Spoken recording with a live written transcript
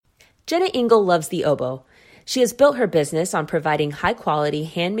Jenna Engel loves the oboe. She has built her business on providing high-quality,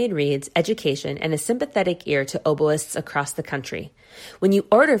 handmade reeds, education, and a sympathetic ear to oboists across the country. When you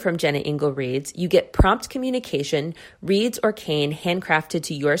order from Jenna Engel Reeds, you get prompt communication, reeds or cane handcrafted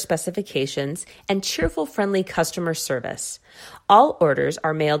to your specifications, and cheerful, friendly customer service. All orders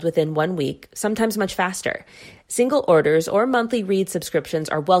are mailed within 1 week, sometimes much faster. Single orders or monthly reed subscriptions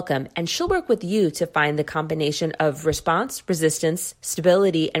are welcome, and she'll work with you to find the combination of response, resistance,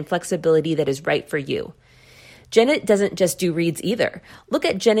 stability, and flexibility that is right for you. Jenna doesn't just do reeds either. Look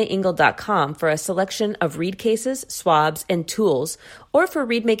at jennaengel.com for a selection of reed cases, swabs, and tools, or for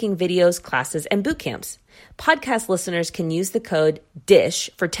reed making videos, classes, and boot camps. Podcast listeners can use the code DISH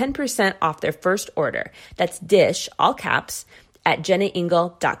for 10% off their first order. That's DISH, all caps, at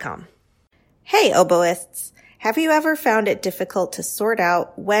jennaengel.com. Hey, oboists! Have you ever found it difficult to sort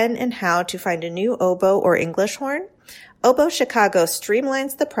out when and how to find a new oboe or English horn? Oboe Chicago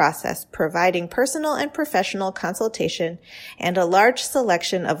streamlines the process, providing personal and professional consultation and a large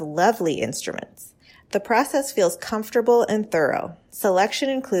selection of lovely instruments. The process feels comfortable and thorough. Selection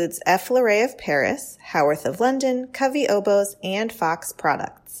includes F. Lauret of Paris, Howarth of London, Covey oboes, and Fox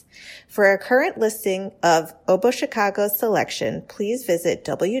products. For a current listing of Oboe Chicago's selection, please visit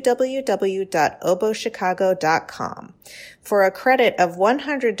www.oboechicago.com. For a credit of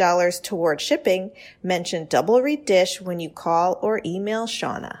 $100 toward shipping, mention Double Reed Dish when you call or email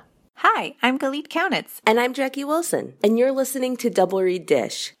Shauna. Hi, I'm Galit Kaunitz. And I'm Jackie Wilson, and you're listening to Double Reed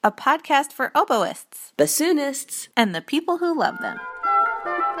Dish, a podcast for oboists, bassoonists, and the people who love them.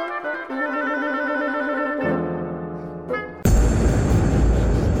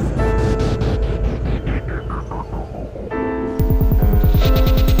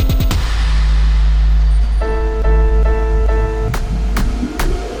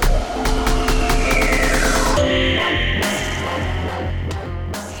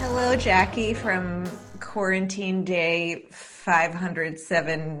 Jackie from quarantine day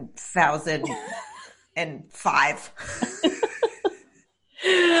 507,005.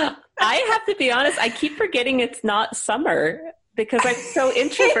 I have to be honest, I keep forgetting it's not summer because I'm so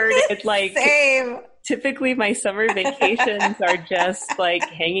introverted. Like, same. Typically my summer vacations are just like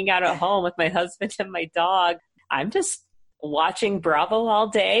hanging out at home with my husband and my dog. I'm just watching Bravo all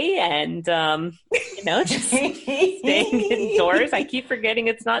day and, just staying indoors. I keep forgetting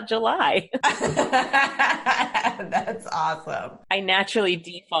it's not July. That's awesome. I naturally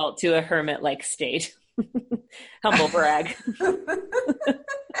default to a hermit-like state. Humble brag.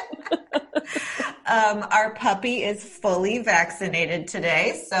 Our puppy is fully vaccinated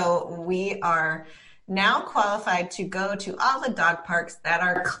today, so we are now qualified to go to all the dog parks that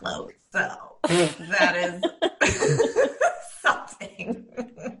are closed. So that is something.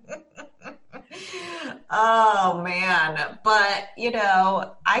 Oh man. But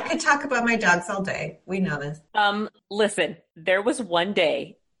I could talk about my dogs all day. We know this. Listen, there was one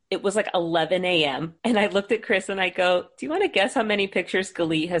day, it was like 11 a.m. and I looked at Chris and I go, do you want to guess how many pictures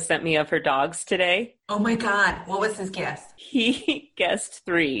Galit has sent me of her dogs today? Oh my God. What was his guess? He guessed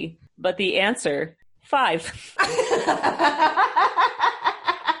 3, but the answer, 5.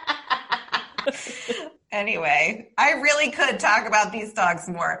 Anyway, I really could talk about these dogs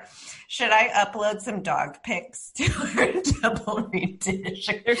more. Should I upload some dog pics to our Double Reed Dish?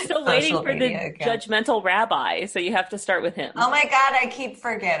 They're still waiting for the judgmental rabbi, so you have to start with him. Oh my God, I keep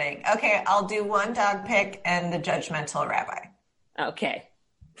forgetting. Okay, I'll do one dog pic and the judgmental rabbi. Okay.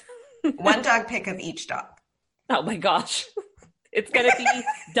 One dog pic of each dog. Oh my gosh. It's going to be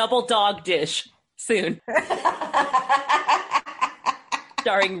Double Dog Dish soon.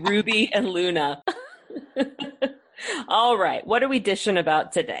 Starring Ruby and Luna. All right. What are we dishing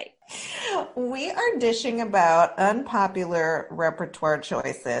about today? We are dishing about unpopular repertoire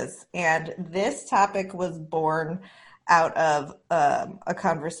choices. And this topic was born out of a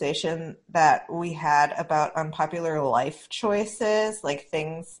conversation that we had about unpopular life choices, like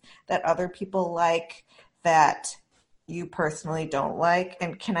things that other people like that you personally don't like.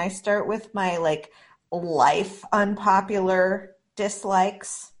 And can I start with my life unpopular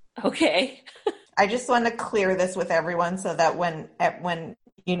dislikes? Okay. I just want to clear this with everyone so that when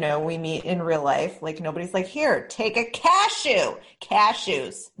we meet in real life, nobody's like, here, take a cashew.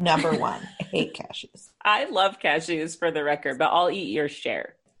 Cashews, number 1. I hate cashews. I love cashews for the record, but I'll eat your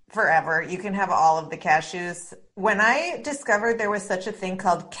share. Forever. You can have all of the cashews. When I discovered there was such a thing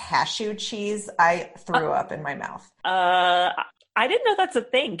called cashew cheese, I threw up in my mouth. I didn't know that's a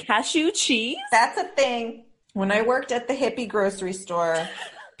thing. Cashew cheese? That's a thing. When I worked at the hippie grocery store,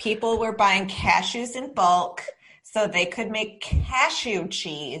 people were buying cashews in bulk so they could make cashew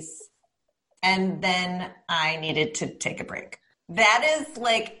cheese. And then I needed to take a break. That is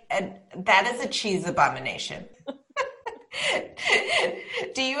that is a cheese abomination.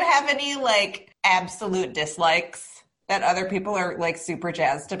 Do you have any like absolute dislikes that other people are like super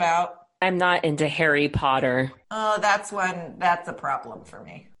jazzed about? I'm not into Harry Potter. Oh, that's a problem for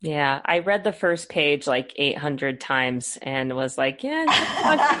me. Yeah, I read the first page like 800 times and was like, yeah.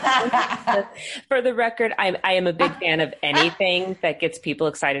 For the record, I am a big fan of anything that gets people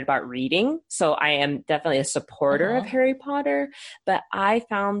excited about reading. So I am definitely a supporter of Harry Potter, but I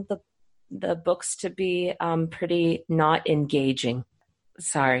found the books to be pretty not engaging.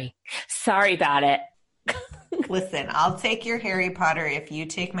 Sorry about it. Listen, I'll take your Harry Potter if you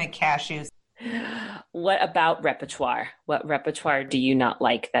take my cashews. What about repertoire? What repertoire do you not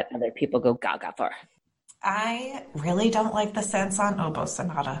like that other people go gaga for? I really don't like the Saint-Saëns oboe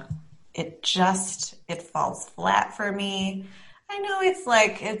sonata. It falls flat for me. I know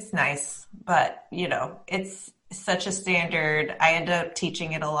it's nice, but it's such a standard. I end up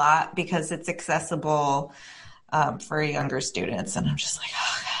teaching it a lot because it's accessible for younger students. And I'm just like,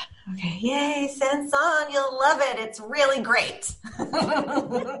 oh God. Okay, yay, Saint-Saëns, you'll love it. It's really great.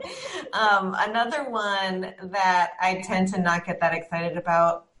 Another one that I tend to not get that excited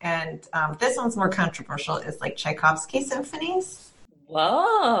about, and this one's more controversial, is like Tchaikovsky symphonies.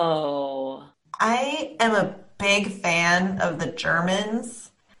 Whoa. I am a big fan of the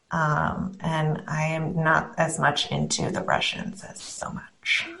Germans, and I am not as much into the Russians as so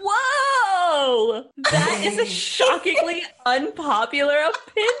much. Whoa! That is a shockingly unpopular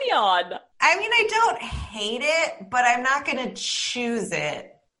opinion. I mean, I don't hate it, but I'm not going to choose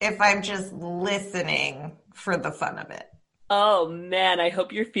it if I'm just listening for the fun of it. Oh, man, I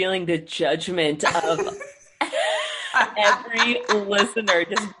hope you're feeling the judgment of every listener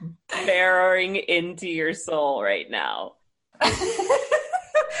just barreling into your soul right now.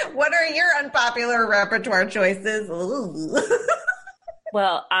 What are your unpopular repertoire choices?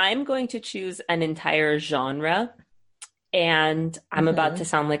 Well, I'm going to choose an entire genre, and I'm about to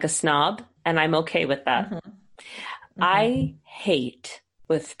sound like a snob, and I'm okay with that. I hate,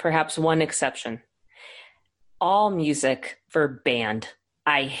 with perhaps one exception, all music for band.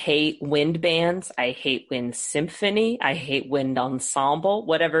 I hate wind bands. I hate wind symphony. I hate wind ensemble,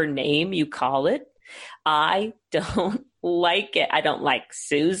 whatever name you call it. I don't like it. I don't like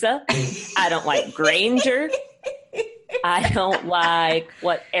Sousa. I don't like Granger. I don't like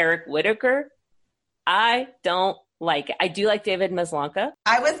Eric Whitacre. I don't like it. I do like David Maslanka.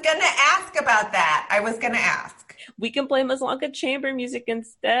 I was going to ask about that. We can play Maslanka chamber music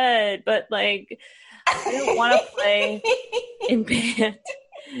instead, but like, I don't want to play in band.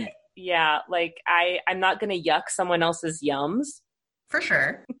 Yeah, like I'm not going to yuck someone else's yums. For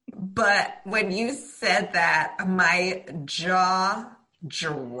sure. But when you said that, my jaw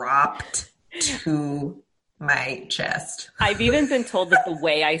dropped to my chest. I've even been told that the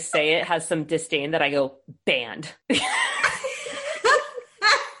way I say it has some disdain, that I go, band. It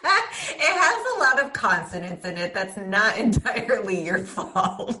has a lot of consonants in it. That's not entirely your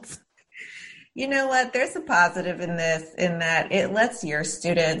fault. You know what? There's a positive in this, in that it lets your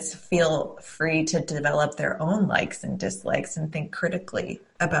students feel free to develop their own likes and dislikes and think critically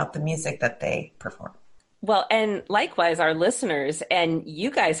about the music that they perform. Well, and likewise, our listeners, and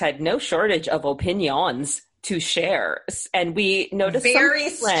you guys had no shortage of opinions to share. And we noticed very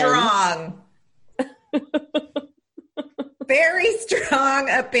strong, very strong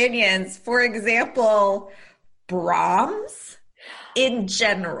opinions. For example, Brahms in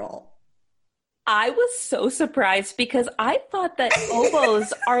general. I was so surprised because I thought that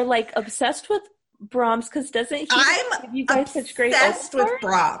oboes are like obsessed with Brahms, because doesn't he give you guys such great obsessed with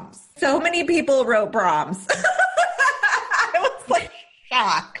Brahms? So many people wrote Brahms. I was like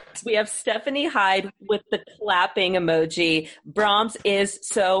shocked. We have Stephanie Hyde with the clapping emoji. Brahms is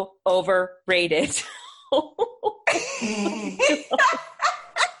so overrated.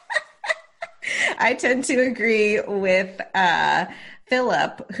 I tend to agree with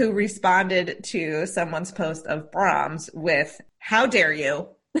Philip, who responded to someone's post of Brahms with, "How dare you?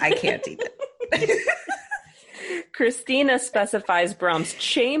 I can't even." Christina specifies Brahms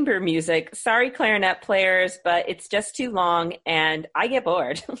chamber music. Sorry, clarinet players, but it's just too long and I get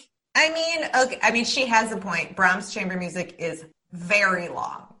bored. I mean, she has a point. Brahms chamber music is very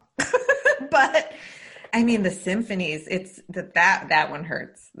long. But I mean, the symphonies, it's that one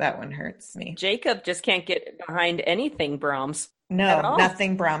hurts. That one hurts me. Jacob just can't get behind anything Brahms. No,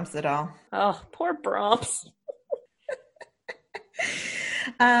 nothing Brahms at all. Oh, poor Brahms.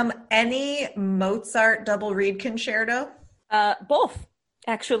 Any Mozart double reed concerto? Both.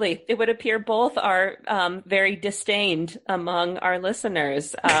 Actually, it would appear both are very disdained among our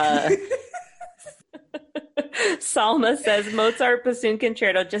listeners. Salma says Mozart Bassoon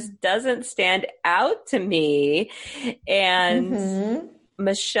Concerto just doesn't stand out to me. And Mm-hmm.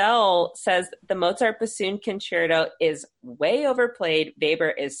 Michelle says the Mozart Bassoon Concerto is way overplayed.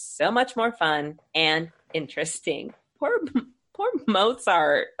 Weber is so much more fun and interesting. Poor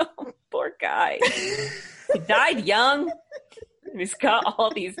Mozart. Oh, poor guy. He died young. He's got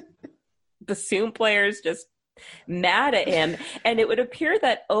all these bassoon players just mad at him. And it would appear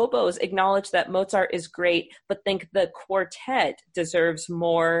that oboes acknowledge that Mozart is great, but think the quartet deserves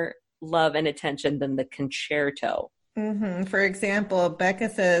more love and attention than the concerto. Mm-hmm. For example, Becca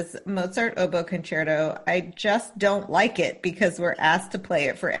says, Mozart Oboe Concerto, I just don't like it because we're asked to play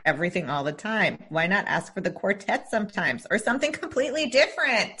it for everything all the time. Why not ask for the quartet sometimes or something completely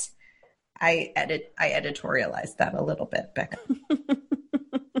different? I editorialized that a little bit, Becca.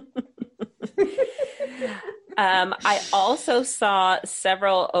 I also saw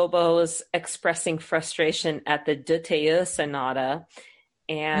several oboes expressing frustration at the Dutilleux Sonata.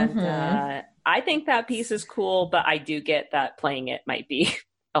 And I think that piece is cool, but I do get that playing it might be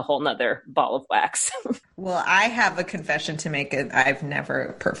a whole nother ball of wax. Well, I have a confession to make. I've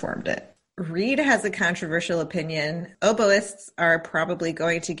never performed it. Reed has a controversial opinion. Oboists are probably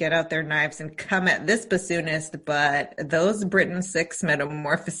going to get out their knives and come at this bassoonist, but those Britten Six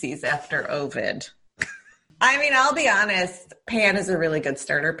metamorphoses after Ovid. I mean, I'll be honest, Pan is a really good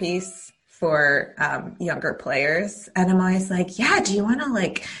starter piece for younger players. And I'm always like, yeah, do you want to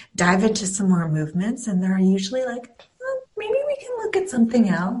like dive into some more movements? And they're usually like, maybe we can look at something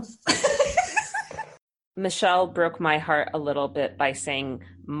else. Michelle broke my heart a little bit by saying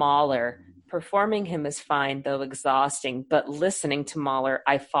Mahler. Performing him is fine, though exhausting, but listening to Mahler,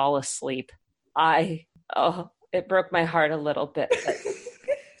 I fall asleep. It broke my heart a little bit, but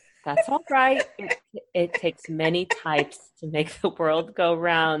that's all right. It takes many types to make the world go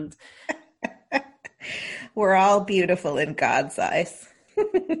round. We're all beautiful in God's eyes.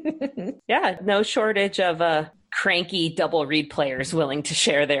 Yeah, no shortage of cranky double reed players willing to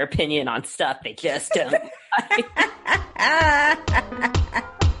share their opinion on stuff they just don't like.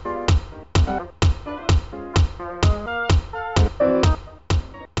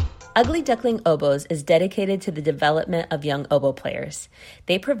 Ugly Duckling Oboes is dedicated to the development of young oboe players.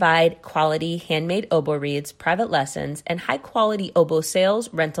 They provide quality handmade oboe reeds, private lessons, and high-quality oboe sales,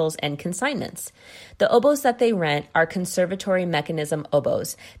 rentals, and consignments. The oboes that they rent are conservatory mechanism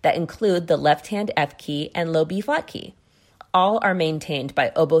oboes that include the left-hand F key and low B flat key. All are maintained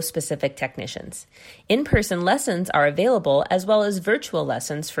by oboe-specific technicians. In-person lessons are available, as well as virtual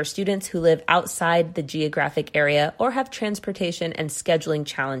lessons for students who live outside the geographic area or have transportation and scheduling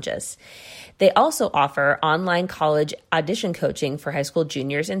challenges. They also offer online college audition coaching for high school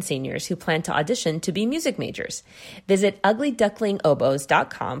juniors and seniors who plan to audition to be music majors. Visit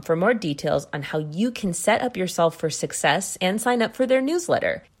uglyducklingoboes.com for more details on how you can set up yourself for success and sign up for their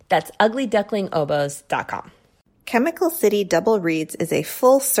newsletter. That's uglyducklingoboes.com. Chemical City Double Reeds is a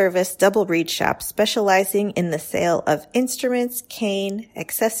full-service double reed shop specializing in the sale of instruments, cane,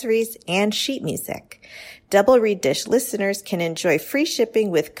 accessories, and sheet music. Double Reed Dish listeners can enjoy free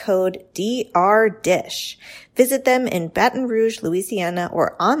shipping with code DRDISH. Visit them in Baton Rouge, Louisiana,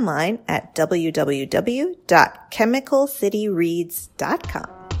 or online at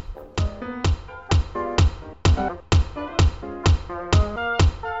www.chemicalcityreeds.com.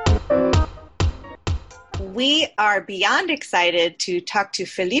 We are beyond excited to talk to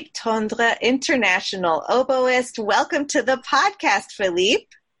Philippe Tondre, international oboist. Welcome to the podcast, Philippe.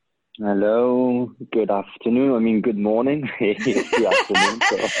 Hello, good afternoon. I mean, good morning. It's the afternoon.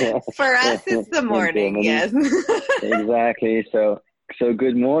 So. For us, it's the morning, yes. Exactly. So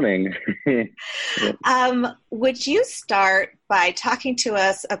good morning. Would you start by talking to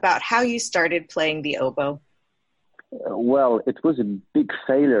us about how you started playing the oboe? Well, it was a big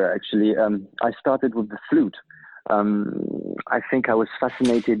failure, actually. I started with the flute. I think I was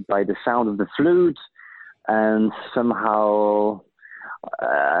fascinated by the sound of the flute, and somehow,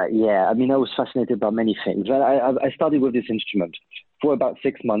 I was fascinated by many things. I started with this instrument for about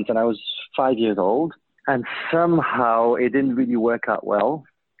 6 months, and I was 5 years old, and somehow it didn't really work out well.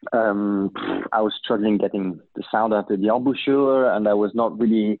 I was struggling getting the sound out of the embouchure, and I was not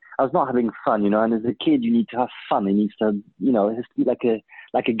having fun, and as a kid, you need to have fun. It needs to, it has to be like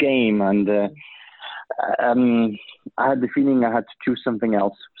a game. And, I had the feeling I had to choose something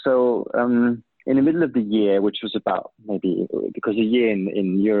else. So, in the middle of the year, which was about maybe, because a year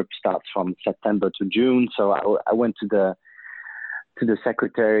in Europe starts from September to June. So I went to the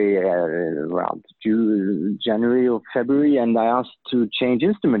secretary around January or February, and I asked to change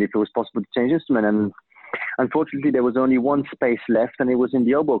instrument, if it was possible to change instrument. And unfortunately, there was only one space left, and it was in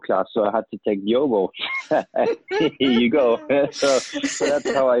the oboe class, so I had to take the oboe. Here you go. So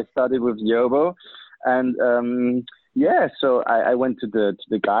that's how I started with the oboe. And so I went to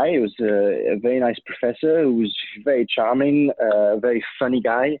the guy. He was a very nice professor who was very charming, a very funny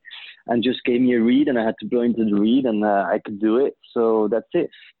guy, and just gave me a reed, and I had to blow into the reed, and I could do it. So that's it.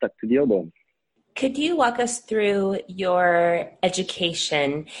 Stuck to the oboe. Could you walk us through your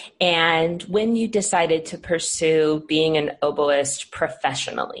education and when you decided to pursue being an oboist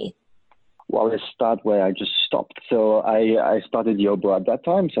professionally? Well, let's start where I just stopped. So I started the oboe at that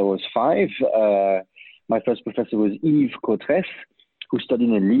time, so I was 5. My first professor was Yves Cotresse, who studied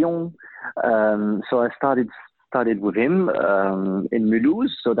in Lyon. So I started with him in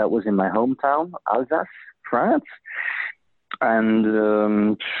Mulhouse, so that was in my hometown, Alsace, France. And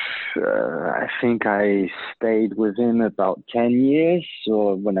I think I stayed with him about 10 years.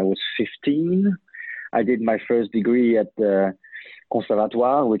 So when I was 15, I did my first degree at the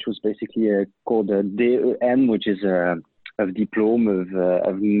Conservatoire, which was basically called a DEM, which is a diploma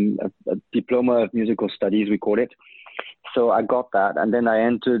of musical studies, we call it. So I got that, and then I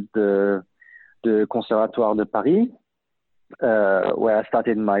entered the Conservatoire de Paris, where I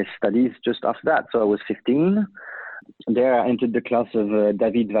started my studies just after that. So I was 15. There I entered the class of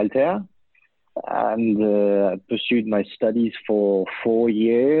David Walter, and pursued my studies for 4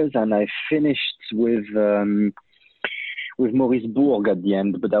 years, and I finished with Maurice Bourg at the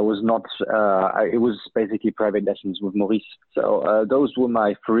end, but that was not, it was basically private lessons with Maurice. So those were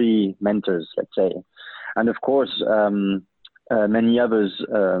my 3 mentors, let's say. And of course, many others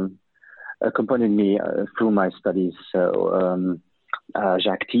accompanied me through my studies. So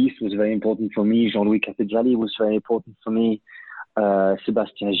Jacques Thies was very important for me. Jean-Louis Capeggiali was very important for me.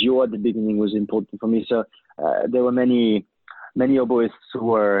 Sébastien Giraud at the beginning was important for me. So there were many oboists who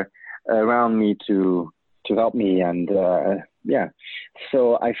were around me to help me, and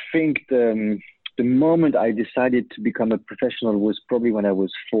so I think the moment I decided to become a professional was probably when I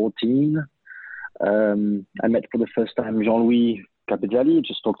was 14. I met for the first time Jean-Louis Capeggiali,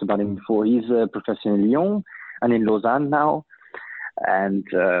 just talked about him before. He's a professor in Lyon and in Lausanne now, and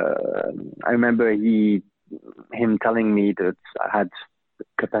I remember him telling me that I had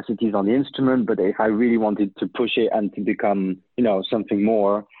capacities on the instrument, but if I really wanted to push it and to become something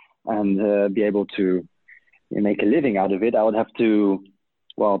more and be able to make a living out of it, I would have to,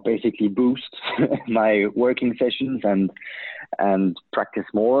 basically boost my working sessions and practice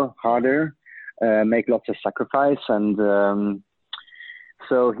more, harder, make lots of sacrifice. And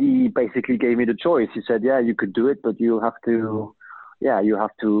so he basically gave me the choice. He said, yeah, you could do it, but you have to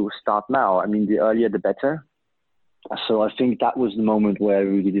start now. I mean, the earlier, the better. So I think that was the moment where I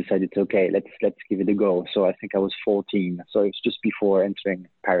really decided, okay, let's give it a go. So I think I was 14. So it's just before entering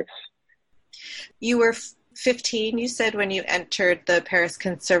Paris. You were 15, you said, when you entered the Paris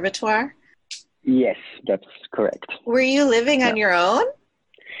Conservatoire? Yes, that's correct. Were you living on your own?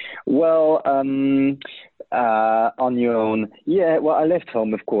 Well, on your own. Yeah, well, I left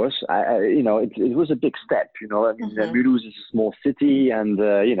home, of course. It was a big step, I mean, Mulhouse is a small city, and,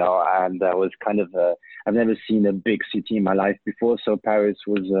 and I was kind of, I've never seen a big city in my life before, so Paris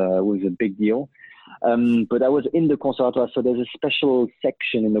was a big deal. But I was in the Conservatoire, so there's a special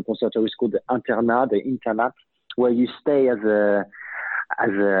section in the Conservatoire, it's called the internat, where you stay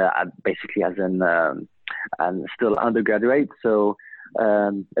basically as an still undergraduate. So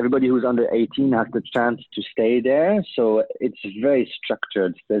everybody who's under 18 has the chance to stay there. So it's very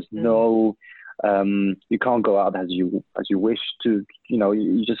structured. There's no, you can't go out as you wish to.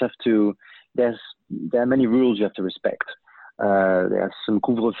 You just have to. There are many rules you have to respect. There's some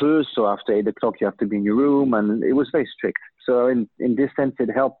couvre-feu, so after 8 o'clock you have to be in your room, and it was very strict. So in this sense, it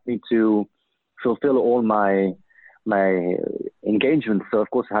helped me to fulfill all my engagements. So of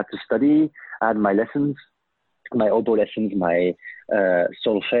course I had to study. I had my lessons, my oboe lessons, my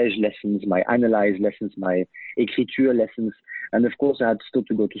solfège lessons, my analyze lessons, my écriture lessons, and of course I had still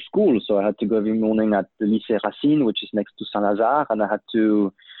to go to school. So I had to go every morning at the Lycée Racine, which is next to Saint-Lazare, and I had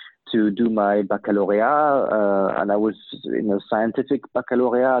to do my baccalaureate, and I was in a scientific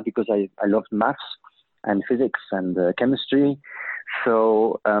baccalaureate because I loved maths and physics and chemistry.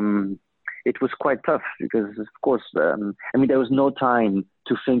 So it was quite tough because, of course, there was no time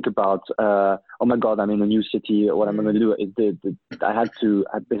to think about, oh my God, I'm in a new city, what I'm going to do. I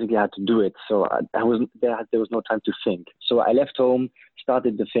basically had to do it. So there was no time to think. So I left home,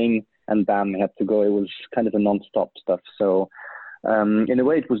 started the thing, and bam, I had to go. It was kind of a non-stop stuff. So in a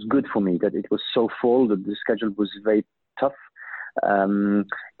way, it was good for me that it was so full that the schedule was very tough.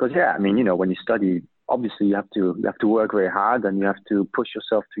 Because when you study obviously you have to work very hard and you have to push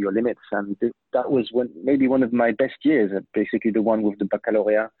yourself to your limits. And that was maybe one of my best years, basically the one with the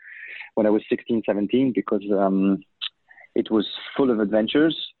baccalaureate when I was 16, 17, because it was full of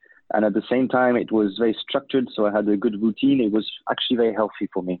adventures. And at the same time, it was very structured. So I had a good routine. It was actually very healthy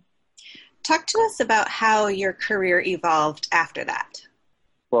for me. Talk to us about how your career evolved after that.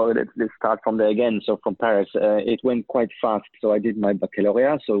 Well, let's start from there again. So from Paris, it went quite fast. So I did my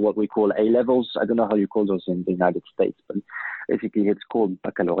baccalaureate, so what we call A-levels. I don't know how you call those in the United States, but basically it's called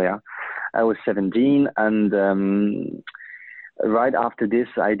baccalaureate. I was 17, and right after this,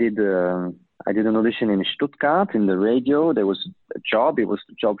 I did an audition in Stuttgart in the radio. There was a job. It was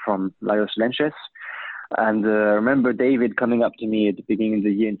the job from Lajos Lenches. And I remember David coming up to me at the beginning of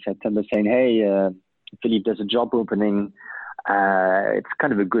the year in September saying, hey, Philippe, there's a job opening. It's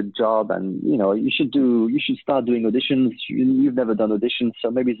kind of a good job, and you should start doing auditions. You've never done auditions, so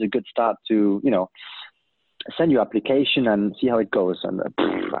maybe it's a good start to send your application and see how it goes. And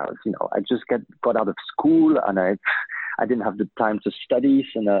I just got out of school, and I didn't have the time to study.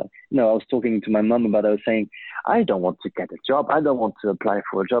 And I was talking to my mom about it. I was saying, I don't want to get a job. I don't want to apply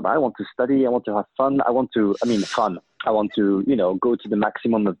for a job. I want to study. I want to have fun. Fun. I want to go to the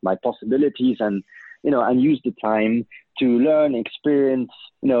maximum of my possibilities and use the time to learn, experience,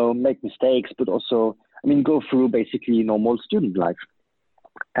 make mistakes, but also, go through basically normal student life.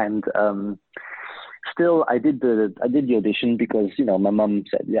 And still, I did the audition because, my mom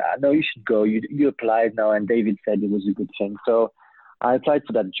said, yeah, no, you should go. You applied now, and David said it was a good thing. So I applied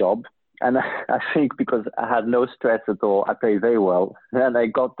for that job, and I think because I had no stress at all, I paid very well, and I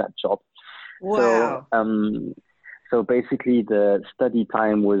got that job. Wow. So basically the study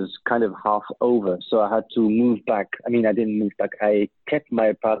time was kind of half over. So I had to move back. I didn't move back. I kept my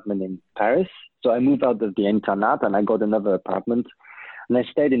apartment in Paris. So I moved out of the internat and I got another apartment. And I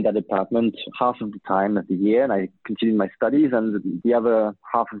stayed in that apartment half of the time of the year, and I continued my studies. And the other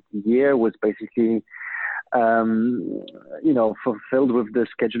half of the year was basically, fulfilled with the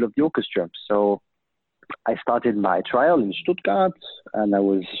schedule of the orchestra. So I started my trial in Stuttgart, and I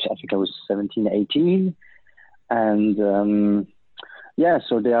think I was 17, 18. And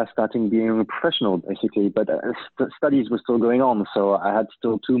so they are starting being a professional, basically. But studies were still going on, so I had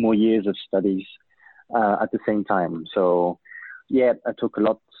still 2 more years of studies at the same time. So, yeah, I took a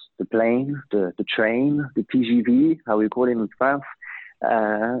lot the plane, the train, the TGV, how we call it in France.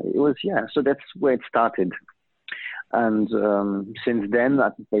 So that's where it started. And since then,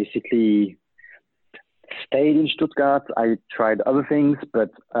 I basically stayed in Stuttgart. I tried other things,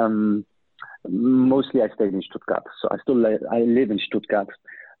 but mostly I stayed in Stuttgart. So I live in Stuttgart,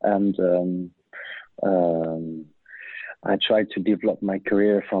 and I tried to develop my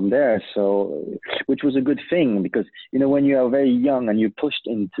career from there. So, which was a good thing because, when you are very young and you're pushed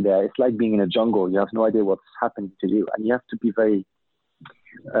into there, it's like being in a jungle. You have no idea what's happening to you, and you have to be very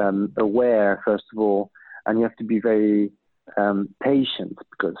aware, first of all, and you have to be very patient,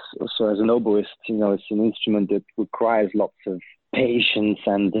 because also as an oboist, it's an instrument that requires lots of patience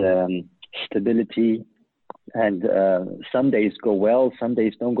and stability, and some days go well, some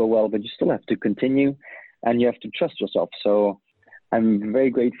days don't go well, but you still have to continue and you have to trust yourself. So I'm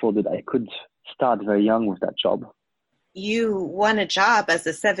very grateful that I could start very young with that job. You won a job as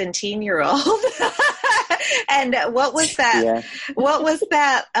a 17-year-old. And what was that? Yeah. What was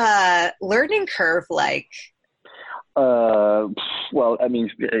that learning curve like? Well,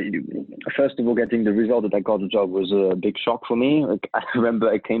 first of all, getting the result that I got the job was a big shock for me. I remember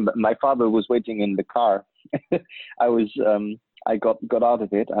I came back, my father was waiting in the car. I got out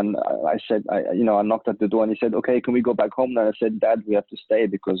of it, and I said, I knocked at the door, and he said, okay, can we go back home? And I said, Dad, we have to stay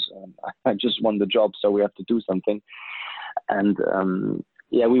because I just won the job, so we have to do something. And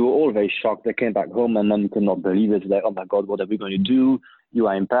we were all very shocked. I came back home, and Mom could not believe it. Like, oh my God, what are we going to do? You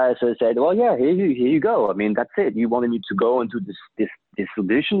are in Paris. So I said, well, yeah, here you go. That's it. You wanted me to go and do this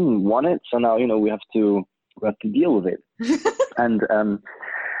audition, won it. So now, we have to deal with it. And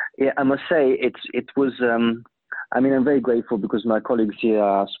I must say it was. I'm very grateful because my colleagues here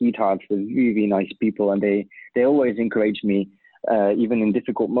are sweethearts. They're really, really nice people, and they always encourage me, even in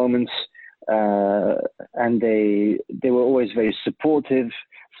difficult moments. And they were always very supportive.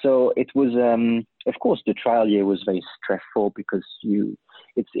 So it was, of course, the trial year was very stressful because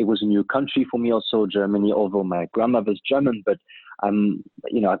it was a new country for me, also Germany. Although my grandmother's German, but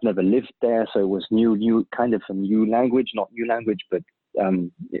I've never lived there, so it was new kind of a new language, not new language, but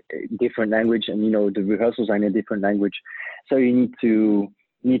different language, and the rehearsals are in a different language, so you need to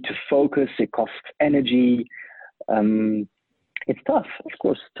focus. It costs energy. It's tough, of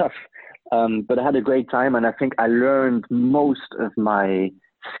course, tough. But I had a great time, and I think I learned most of my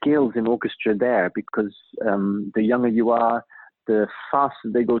skills in orchestra there, because the younger you are, the faster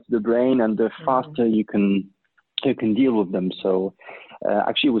they go to the brain, and the faster you can deal with them. So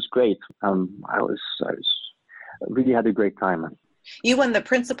actually, it was great. I was really had a great time. You won the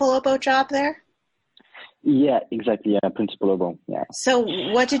principal oboe job there? Yeah, exactly. Yeah, principal oboe. Yeah. So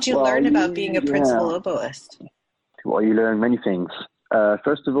what did you learn about being a principal oboist? Well, you learn many things.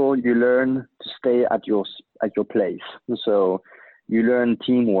 First of all, you learn to stay at your place. So you learn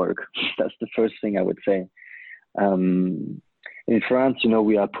teamwork. That's the first thing I would say. In France,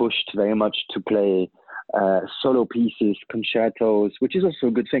 we are pushed very much to play solo pieces, concertos, which is also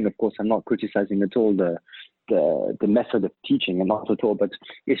a good thing. Of course, I'm not criticizing at all the method of teaching, and not at all. But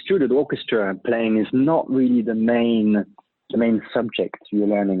it's true that orchestra playing is not really the main subject you're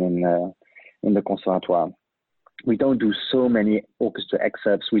learning in the conservatoire. We don't do so many orchestra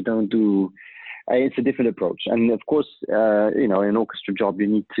excerpts. We don't do. It's a different approach, and of course, in an orchestra job,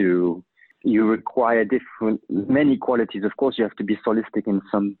 you require many qualities. Of course, you have to be solistic in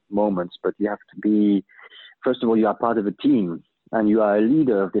some moments, but you have to be. First of all, you are part of a team, and you are a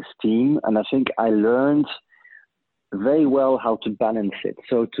leader of this team. And I think I learned very well how to balance it.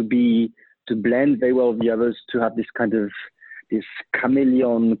 So to blend very well with the others, to have this kind of this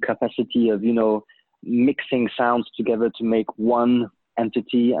chameleon capacity of mixing sounds together to make one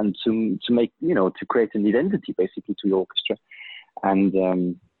entity, and to make to create an identity basically to your orchestra,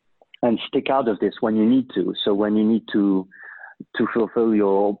 and stick out of this when you need to. So when you need to fulfill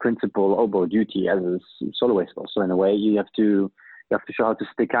your principal oboe duty as a soloist, also in a way, you have to show how to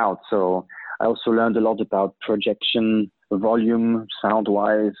stick out. So I also learned a lot about projection, volume,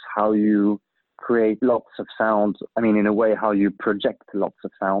 sound-wise, how you create lots of sound. I mean, in a way, how you project lots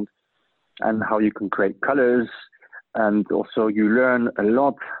of sound, and how you can create colors. And also you learn a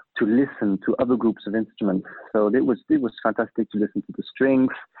lot to listen to other groups of instruments. So it was fantastic to listen to the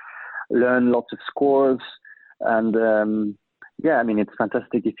strings, learn lots of scores. And it's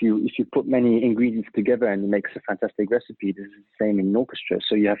fantastic if you put many ingredients together, and it makes a fantastic recipe. This is the same in an orchestra.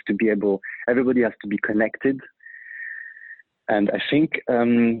 So you have to be everybody has to be connected. And I think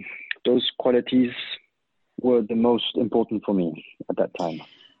those qualities were the most important for me at that time.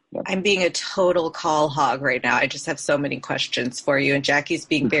 Yep. I'm being a total call hog right now. I just have so many questions for you, and Jackie's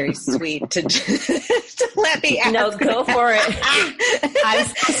being very sweet to let me ask. No, go for it. I'm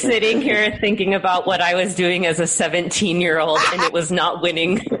sitting here thinking about what I was doing as a 17-year-old, and it was not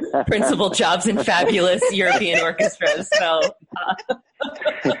winning principal jobs in fabulous European orchestras.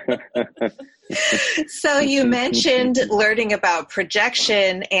 So you mentioned learning about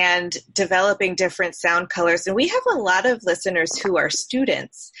projection and developing different sound colors, and we have a lot of listeners who are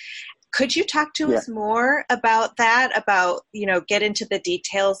students. Could you talk to us more about that, get into the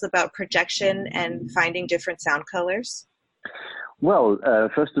details about projection and finding different sound colors? Well,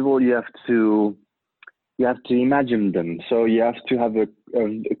 first of all, you have to imagine them. So you have to have a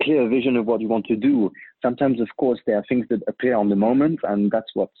clear vision of what you want to do. Sometimes, of course, there are things that appear on the moment, and that's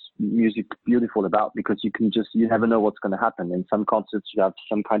what's music beautiful about, because you never know what's going to happen. In some concerts, you have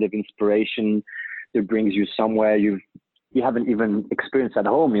some kind of inspiration that brings you somewhere you haven't even experienced at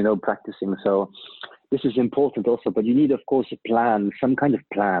home, practicing. So this is important also, but you need, of course, a plan, some kind of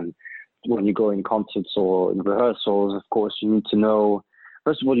plan. When you go in concerts or in rehearsals, of course, you need to know,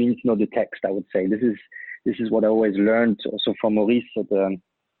 first of all, you need to know the text, I would say. This is what I always learned also from Maurice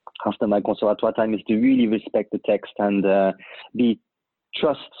after my conservatoire time, is to really respect the text and be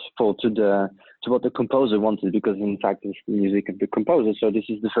trustful to what the composer wanted, because in fact it's the music of the composer. So this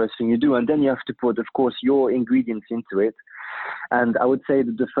is the first thing you do, and then you have to put, of course, your ingredients into it. And I would say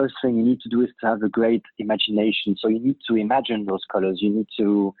that the first thing you need to do is to have a great imagination. So you need to imagine those colors. You need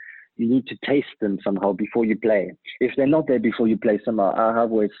to taste them somehow before you play. If they're not there before you play, somehow I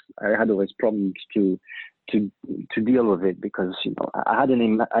had always problems to deal with it, because I had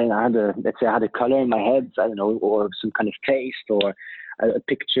a color in my head, I don't know, or some kind of taste or a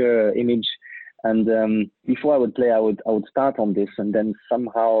picture image, and before I would play, I would start on this, and then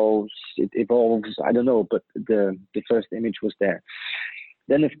somehow it evolves. I don't know, but the first image was there.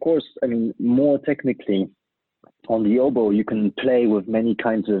 Then, of course, more technically, on the oboe, you can play with many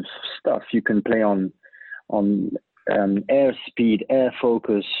kinds of stuff. You can play on air speed, air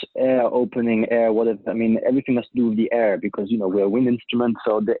focus, air opening, air whatever. Everything has to do with the air, because we're a wind instrument,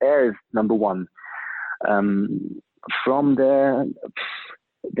 so the air is number one. From there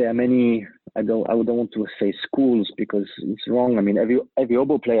are many. I don't want to say schools, because it's wrong. Every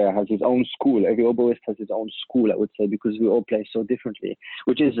oboe player has his own school. Every oboist has his own school, I would say, because we all play so differently,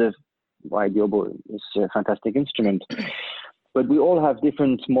 which is why the oboe is a fantastic instrument. but we all have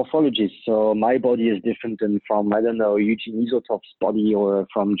different morphologies. So my body is different than from, I don't know, Eugene Isotov's body, or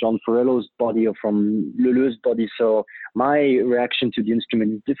from John Forello's body, or from Leleu's body. So my reaction to the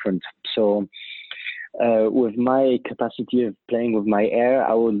instrument is different. So with my capacity of playing with my air,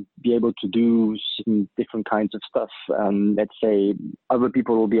 I will be able to do some different kinds of stuff. Let's say other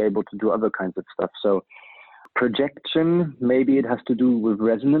people will be able to do other kinds of stuff. So projection, maybe it has to do with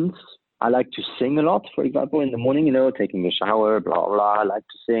resonance. I like to sing a lot, for example, in the morning, taking a shower, blah, blah. I like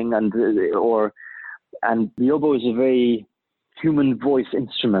to sing, and the oboe is a very human voice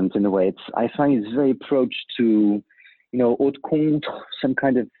instrument in a way. I find it's very approached to, haute contre, some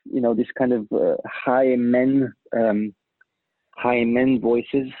kind of, this kind of high men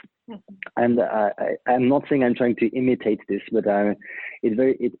voices. And I'm not saying I'm trying to imitate this, but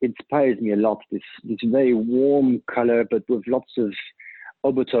it inspires me a lot. This very warm color, but with lots of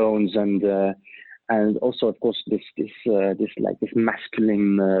obotones, and also, of course, this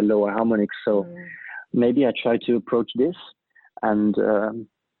masculine lower harmonics. So maybe I try to approach this, and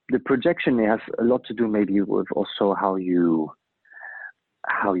the projection has a lot to do maybe with also how you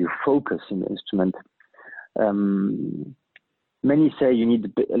focus in the instrument. Many say you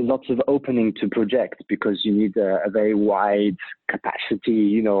need lots of opening to project because you need a very wide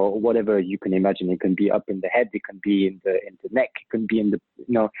capacity, whatever you can imagine. It can be up in the head, it can be in the neck, it can be in the,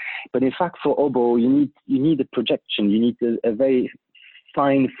 But in fact, for oboe, you need a projection. You need a very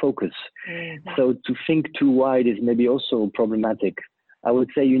fine focus. Mm-hmm. So to think too wide is maybe also problematic. I would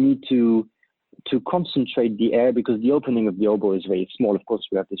say you need to concentrate the air, because the opening of the oboe is very small. Of course,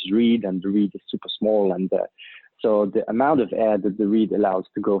 we have this reed, and the reed is super small, and so the amount of air that the reed allows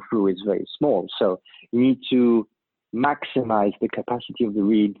to go through is very small. So you need to maximize the capacity of the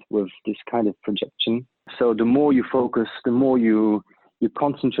reed with this kind of projection. So the more you focus, the more you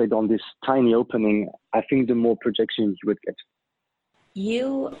concentrate on this tiny opening, I think the more projection you would get.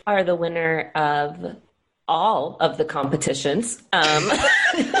 You are the winner of all of the competitions.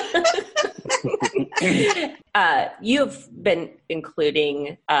 You've been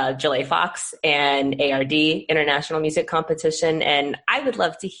including Gillet Fox and ARD, International Music Competition, and I would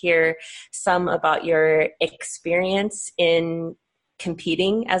love to hear some about your experience in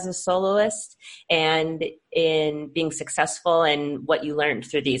competing as a soloist and in being successful, and what you learned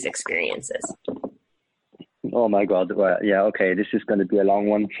through these experiences. Oh my God. Well, yeah, okay. This is going to be a long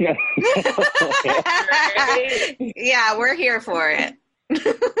one. Yeah, we're here for it.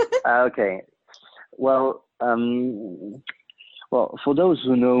 Okay. Well, for those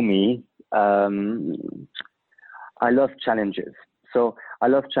who know me, I love challenges. So I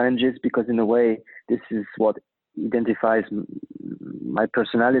love challenges because in a way, this is what identifies my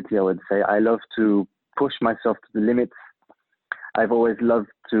personality, I would say. I love to push myself to the limits. I've always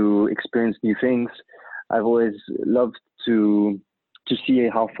loved to experience new things. I've always loved to see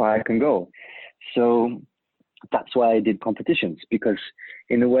how far I can go. So that's why I did competitions, because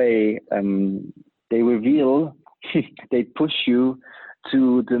in a way, they reveal, they push you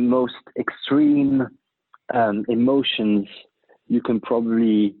to the most extreme emotions you can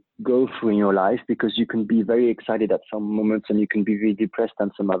probably go through in your life, because you can be very excited at some moments and you can be very depressed at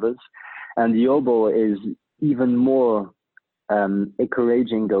some others. And the oboe is even more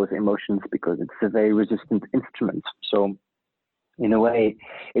encouraging those emotions, because it's a very resistant instrument. So in a way,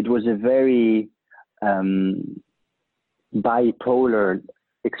 it was a very bipolar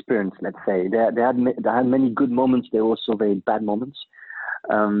experience, let's say. They had many good moments. There were also very bad moments,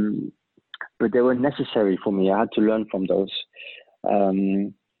 but they were necessary for me. I had to learn from those.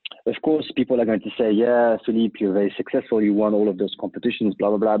 Of course, people are going to say, yeah, Philippe, you're very successful. You won all of those competitions, blah,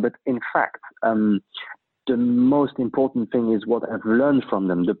 blah, blah. But in fact, the most important thing is what I've learned from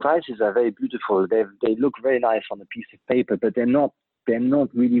them. The prizes are very beautiful. They look very nice on a piece of paper, but they're not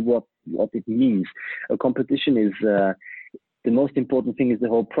really what it means. A competition is, the most important thing is the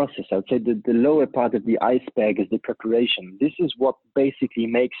whole process. I would say that the lower part of the iceberg is the preparation. This is what basically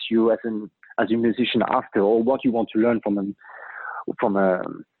makes you as a musician after, or what you want to learn from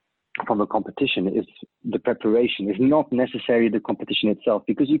a competition is the preparation. It's not necessarily the competition itself,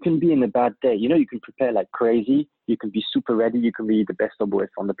 because you can be in a bad day. You can prepare like crazy. You can be super ready. You can be the best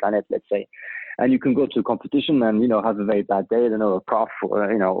oboist on the planet, let's say. And you can go to a competition and, have a very bad day, I don't know, a cough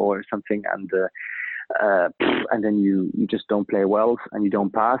or something. And then you just don't play well and you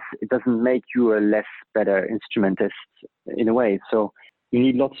don't pass. It doesn't make you a less better instrumentist in a way. So you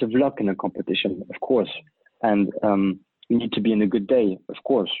need lots of luck in a competition, of course. And you need to be in a good day, of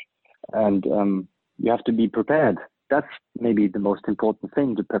course. And you have to be prepared. That's maybe the most important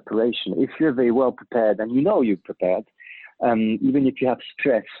thing, the preparation. If you're very well prepared and you're prepared, even if you have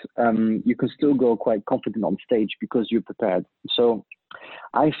stress, you can still go quite confident on stage because you're prepared. So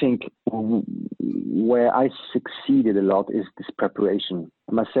I think where I succeeded a lot is this preparation.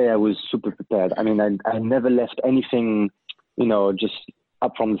 I must say I was super prepared. I mean, I never left anything, just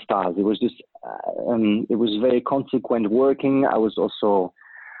up from the stars. It was just, it was very consequent working. I was also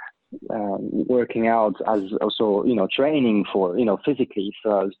working out as also, training for, physically.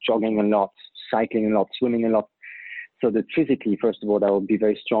 So I was jogging a lot, cycling a lot, swimming a lot. So that physically, first of all, I would be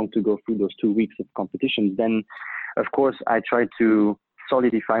very strong to go through those 2 weeks of competitions. Then, of course, I tried to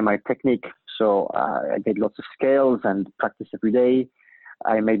solidify my technique. So I did lots of scales and practice every day.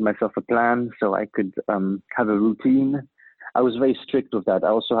 I made myself a plan so I could have a routine. I was very strict with that. I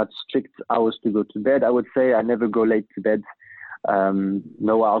also had strict hours to go to bed. I would say I never go late to bed.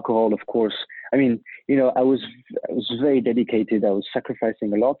 No alcohol, of course. I mean, I was very dedicated. I was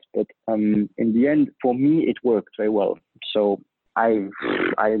sacrificing a lot, but in the end, for me, it worked very well. So I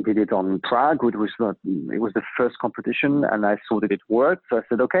did it on Prague, it was the first competition, and I saw that it worked. So I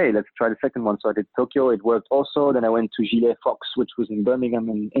said, okay, let's try the second one. So I did Tokyo. It worked also. Then I went to Gilles Fox, which was in Birmingham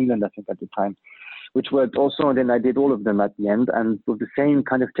in England, I think at the time, which worked also. And then I did all of them at the end, and with the same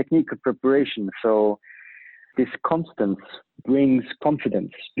kind of technique of preparation. So this constance brings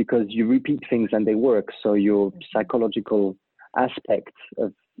confidence because you repeat things and they work. So your psychological aspect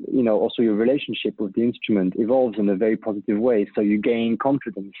of, also your relationship with the instrument evolves in a very positive way. So you gain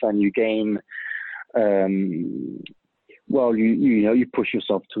confidence and you gain, you push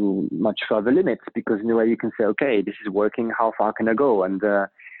yourself to much further limits because in a way you can say, okay, this is working. How far can I go? And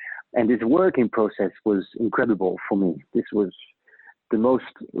this working process was incredible for me. This was the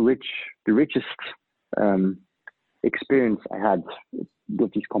richest experience I had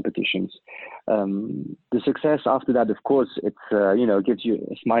with these competitions. The success after that, of course, it's gives you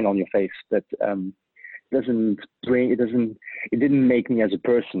a smile on your face, but it didn't make me as a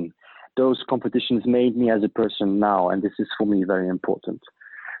person. Those competitions made me as a person now, and this is for me very important.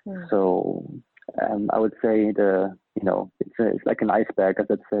 So I would say it's like an iceberg, as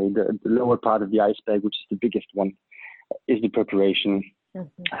I'd say. The lower part of the iceberg, which is the biggest one, is the preparation.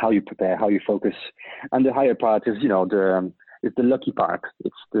 Mm-hmm. How you prepare, how you focus, and the higher part is it's the lucky part.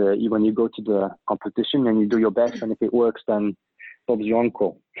 It's when you go to the competition and you do your best, and if it works, then Bob's your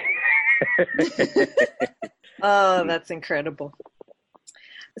uncle. Oh, that's incredible.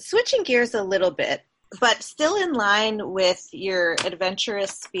 Switching gears a little bit, but still in line with your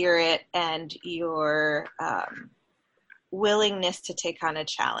adventurous spirit and your willingness to take on a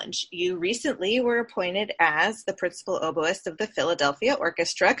challenge. You recently were appointed as the principal oboist of the Philadelphia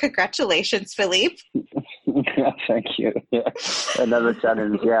Orchestra. Congratulations, Philippe. Thank you. Yeah. Another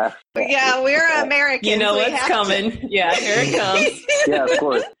challenge, yeah. Yeah, we're Americans. You know what's coming. Yeah, here it comes. Yeah, of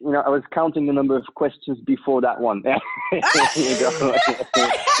course. I was counting the number of questions before that one. Yeah.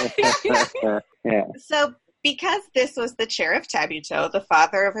 So, because this was the chair of Tabuteau, the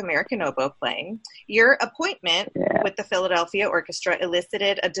father of American oboe playing, your appointment with the Philadelphia Orchestra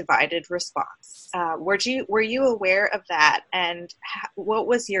elicited a divided response. Were you aware of that, and what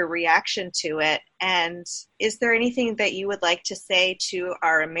was your reaction to it? And is there anything that you would like to say to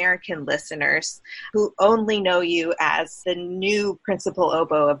our American listeners who only know you as the new principal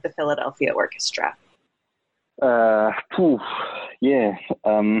oboe of the Philadelphia Orchestra?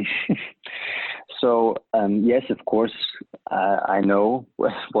 So, yes, of course, I know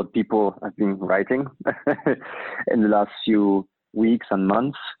what people have been writing in the last few weeks and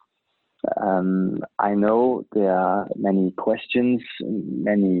months. I know there are many questions,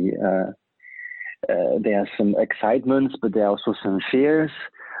 there are some excitements, but there are also some fears.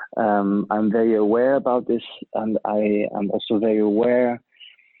 I'm very aware about this, and I am also very aware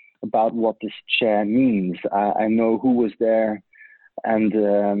about what this chair means. I know who was there, and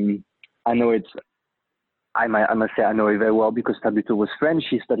I know it's. I must say I know it very well because Tabuteau was French.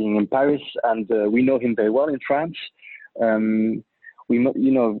 He's studying in Paris, and we know him very well in France. We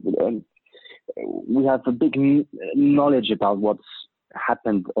have a big knowledge about what's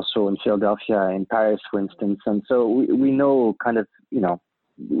happened also in Philadelphia, in Paris, for instance, and so we know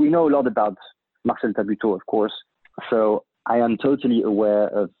we know a lot about Marcel Tabuteau, of course. So I am totally aware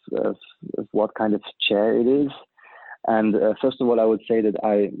of what kind of chair it is. And first of all, I would say that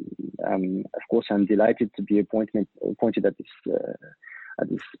of course, I'm delighted to be appointed at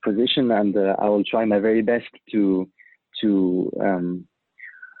this position, and I will try my very best to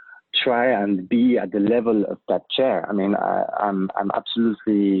try and be at the level of that chair. I mean, I'm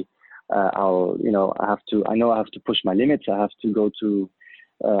absolutely. I have to push my limits. I have to go to.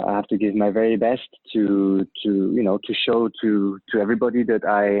 I have to give my very best to show to everybody that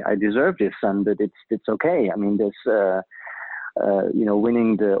I deserve this and that it's okay. I mean,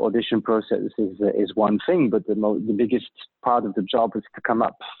 winning the audition process is one thing, but the biggest part of the job is to come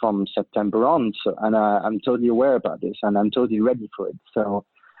up from September on. So, and I'm totally aware about this, and I'm totally ready for it. So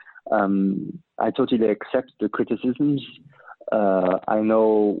I totally accept the criticisms. I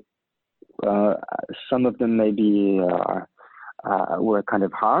know some of them maybe were kind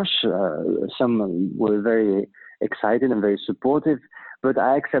of harsh. Some were very excited and very supportive. But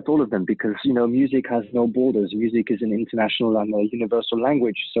I accept all of them because, music has no borders. Music is an international and a universal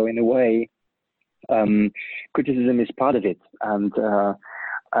language. So in a way, criticism is part of it. And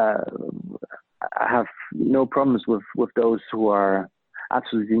I have no problems with those who are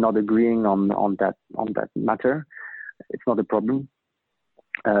absolutely not agreeing on that matter. It's not a problem.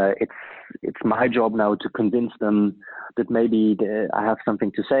 It's my job now to convince them that maybe I have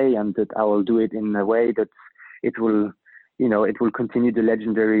something to say and that I will do it in a way that it will continue the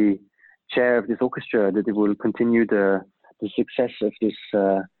legendary chair of this orchestra, that it will continue the success of this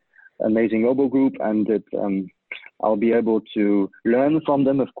amazing oboe group, and that I'll be able to learn from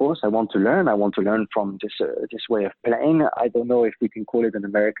them. Of course, I want to learn from this way of playing. I don't know if we can call it an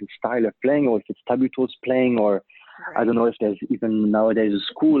American style of playing, or if it's Tabuto's playing, or right. I don't know if there's even nowadays a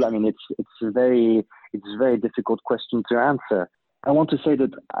school. I mean, it's a very difficult question to answer. I want to say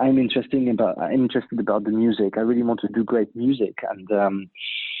that I'm interested about the music. I really want to do great music, and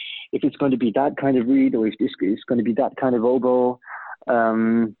if it's going to be that kind of reed, or if it's going to be that kind of oboe,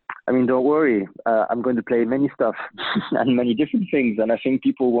 don't worry. I'm going to play many stuff and many different things, and I think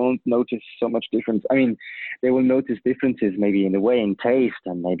people won't notice so much difference. I mean, they will notice differences maybe in the way, in taste,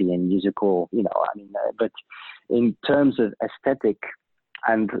 and maybe in musical, but in terms of aesthetic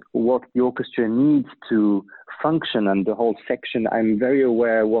and what the orchestra needs to function and the whole section, I'm very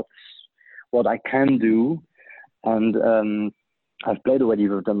aware what I can do, and I've played already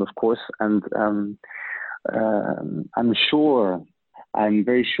with them, of course, and I'm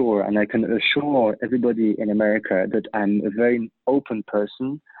very sure, and I can assure everybody in America that I'm a very open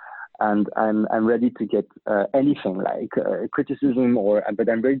person, and I'm ready to get anything like criticism, but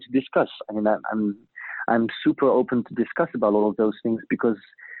I'm ready to discuss. I mean, I'm super open to discuss about all of those things because,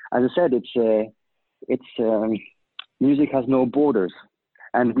 as I said, music has no borders,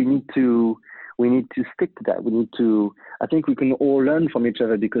 and we need to stick to that. I think we can all learn from each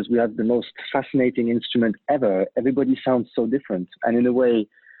other because we have the most fascinating instrument ever. Everybody sounds so different, and in a way,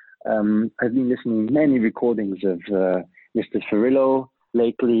 I've been listening to many recordings of Mr. Farillo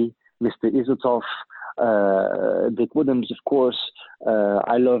lately, Mr. Isotov, Dick Woodhams, of course.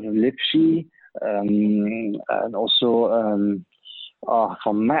 I love Lipschi. And also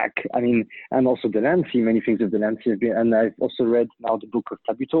from Mac, and also Delancey, many things of Delancey, and I've also read now the book of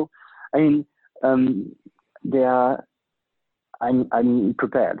Tabuto. I'm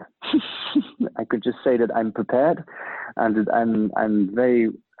prepared. I could just say that I'm prepared, and that I'm very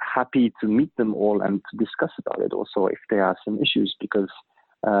happy to meet them all and to discuss about it also if there are some issues, because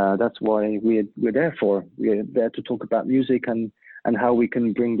that's why we're there for. We're there to talk about music and how we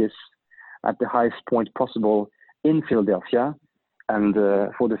can bring this at the highest point possible in Philadelphia and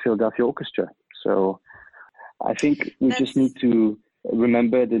for the Philadelphia Orchestra. So I think we just need to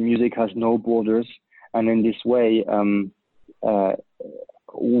remember that music has no borders, and in this way,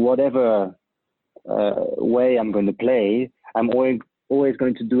 whatever way I'm going to play, I'm always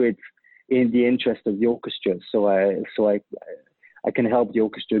going to do it in the interest of the orchestra. So I can help the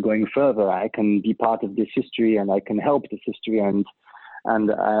orchestra going further. I can be part of this history, and I can help this history, and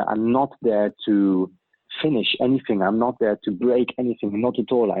I'm not there to finish anything. I'm not there to break anything, not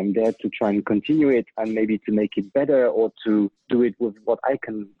at all. I'm there to try and continue it, and maybe to make it better, or to do it with what I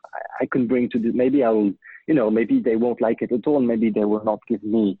can bring to the. Maybe I'll, maybe they won't like it at all. Maybe they will not give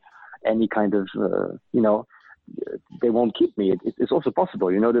me any kind of, they won't keep me. It's also possible,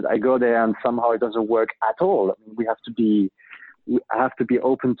 that I go there and somehow it doesn't work at all. I mean, I have to be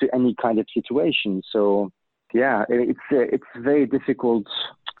open to any kind of situation. So yeah, it's a very difficult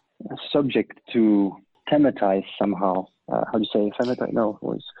subject to thematize somehow. How do you say thematize? No,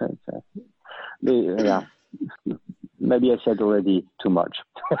 yeah. Maybe I said already too much.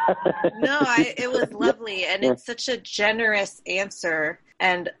 No, it was lovely, and it's such a generous answer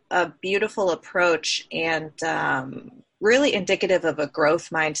and a beautiful approach, and really indicative of a growth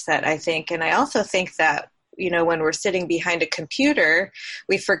mindset, I think. And I also think that, when we're sitting behind a computer,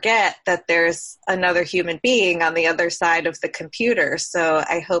 we forget that there's another human being on the other side of the computer. So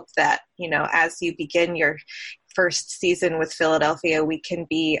I hope that, as you begin your first season with Philadelphia, we can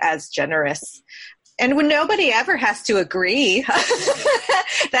be as generous. And when nobody ever has to agree,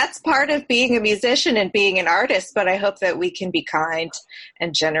 that's part of being a musician and being an artist. But I hope that we can be kind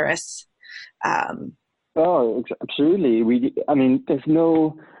and generous Oh, absolutely. I mean, there's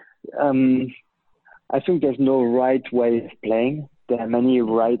no, um, I think there's no right way of playing. There are many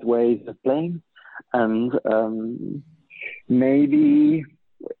right ways of playing. And maybe,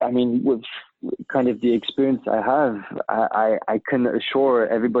 I mean, with kind of the experience I have, I can assure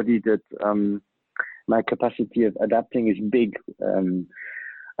everybody that my capacity of adapting is big.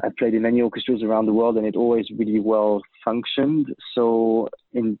 I've played in many orchestras around the world and it always really well functioned. So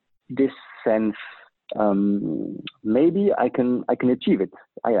in this sense, maybe I can achieve it.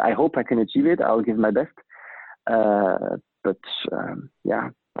 I hope I can achieve it. I'll give my best. But yeah,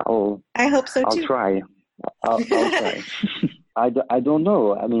 I hope so I'll too. try. I'll try. I don't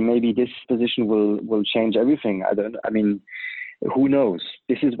know. I mean, maybe this position will change everything. I mean, who knows?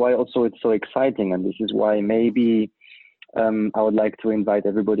 This is why also it's so exciting, and this is why maybe I would like to invite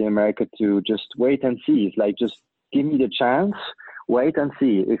everybody in America to just wait and see. It's like, just give me the chance, wait and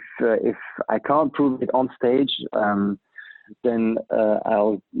see. If I can't prove it on stage, then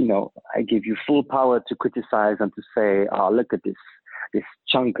I give you full power to criticize and to say, oh, look at this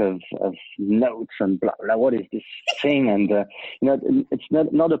chunk of notes and blah, blah, what is this thing? And, it's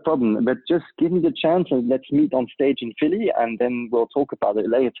not a problem, but just give me the chance and let's meet on stage in Philly and then we'll talk about it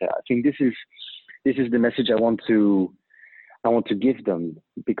later. I think this is the message I want to give them,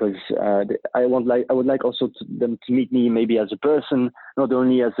 because I would like also them to meet me maybe as a person, not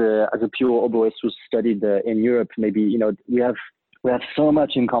only as a pure oboist who studied in Europe. Maybe we have so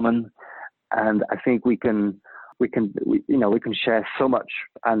much in common, and I think we can share so much.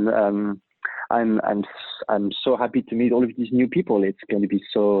 And I'm so happy to meet all of these new people. It's going to be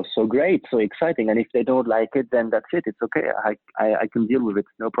so great, so exciting. And if they don't like it, then that's it. It's okay. I can deal with it.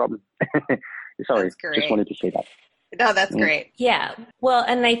 No problem. Sorry, just wanted to say that. No, that's great. Yeah. Well,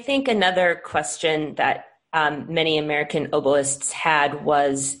 and I think another question that many American oboists had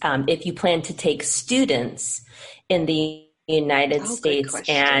was if you plan to take students in the United States,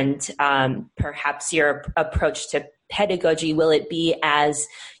 and perhaps your approach to pedagogy, will it be as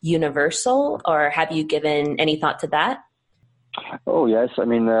universal, or have you given any thought to that? Oh, yes. I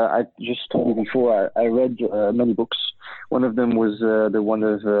mean, I just told you before, I read many books. One of them was the one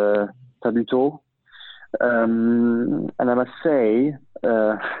of Tabuteau. And I must say,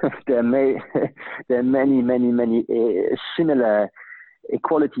 there are many similar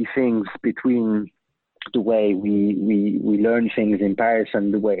equality things between the way we learn things in Paris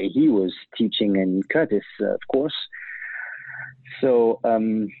and the way he was teaching in Curtis, of course. So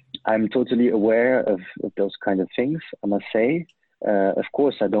I'm totally aware of those kind of things, I must say. Of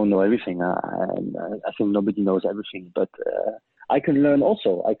course, I don't know everything. I think nobody knows everything, but I can learn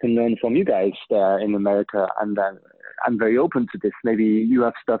also. I can learn from you guys there in America, and I'm very open to this. Maybe you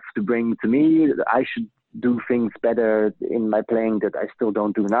have stuff to bring to me. I should do things better in my playing that I still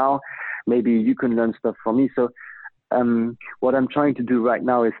don't do now. Maybe you can learn stuff from me. So what I'm trying to do right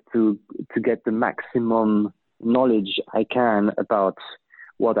now is to get the maximum knowledge I can about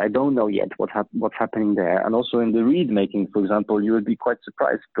what I don't know yet, what's happening there. And also in the reed making, for example, you would be quite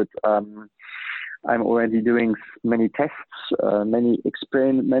surprised, but I'm already doing many tests, many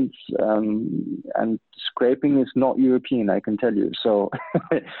experiments, and scraping is not European, I can tell you. So,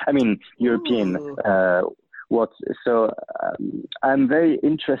 I mean, European. I'm very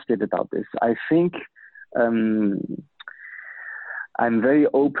interested about this. I think I'm very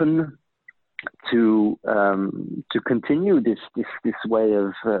open to continue this way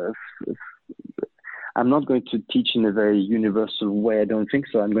of. I'm not going to teach in a very universal way. I don't think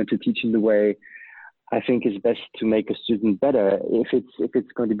so. I'm going to teach in the way I think is best to make a student better. If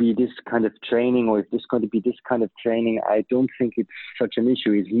it's going to be this kind of training, or if it's going to be this kind of training, I don't think it's such an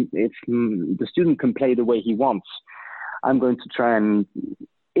issue. It's the student can play the way he wants. I'm going to try, and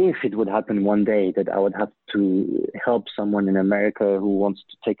if it would happen one day that I would have to help someone in America who wants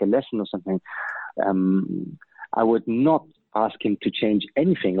to take a lesson or something, I would not ask him to change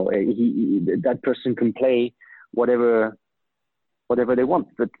anything. Or that person can play whatever they want.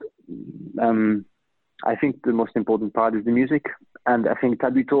 But I think the most important part is the music. And I think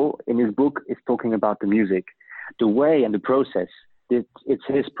Tabuteau in his book is talking about the music, the way and the process. It's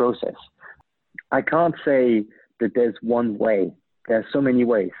his process. I can't say that there's one way. There are so many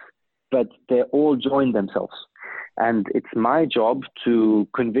ways, but they all join themselves. And it's my job to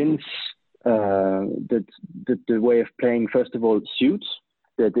convince that the way of playing, first of all, suits,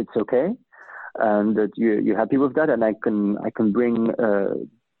 that it's okay, and that you're happy with that. And I can bring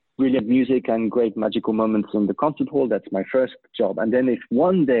brilliant music and great magical moments in the concert hall. That's my first job. And then if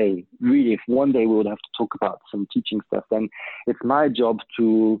one day we would have to talk about some teaching stuff, then it's my job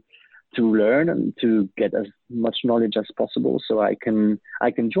to to learn and to get as much knowledge as possible, so I can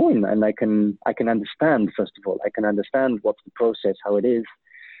join and I can understand. First of all, I can understand what's the process, how it is,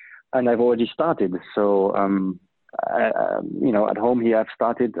 and I've already started. So at home here,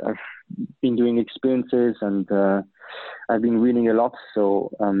 I've been doing experiences, and I've been reading a lot.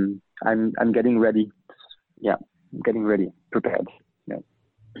 So I'm getting ready. Yeah, getting ready, prepared. Yeah.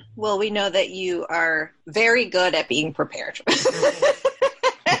 Well, we know that you are very good at being prepared.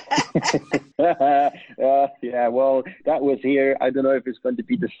 Yeah, well, that was here. I don't know if it's going to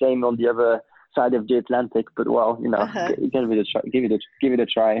be the same on the other side of the Atlantic, but well, give it a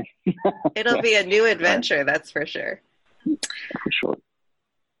try. It'll be a new adventure, that's for sure. For sure.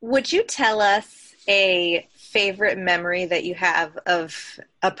 Would you tell us a favorite memory that you have of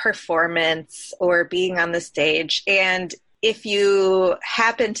a performance or being on the stage? And if you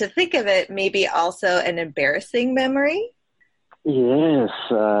happen to think of it, maybe also an embarrassing memory? Yes.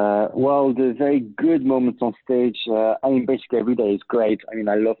 Well, the very good moments on stage, basically every day is great.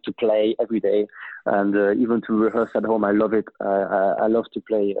 I love to play every day, and even to rehearse at home, I love it. I love to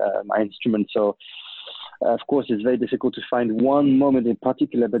play my instrument. So, of course, it's very difficult to find one moment in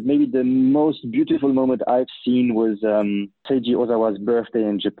particular, but maybe the most beautiful moment I've seen was Seiji Ozawa's birthday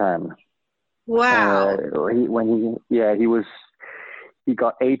in Japan. Wow. He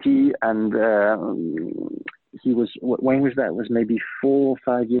got 80, and when was that? It was maybe 4 or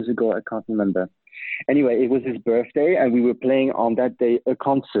 5 years ago. I can't remember. Anyway, it was his birthday, and we were playing on that day a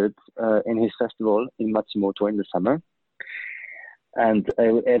concert in his festival in Matsumoto in the summer. And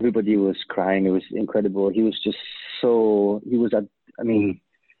everybody was crying. It was incredible. He was just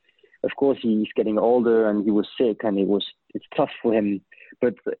of course he's getting older and he was sick, and it's tough for him.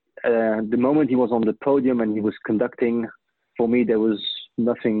 But the moment he was on the podium and he was conducting, for me, there was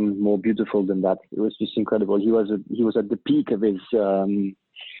nothing more beautiful than that. It was just incredible. He was at the peak of his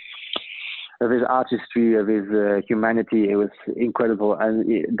artistry, of his humanity. It was incredible.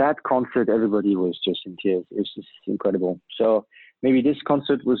 And that concert, everybody was just in tears. It was just incredible. So maybe this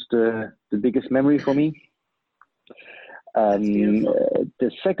concert was the biggest memory for me.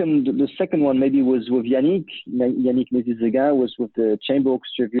 The second one maybe was with Yannick Nézet-Séguin, was with the Chamber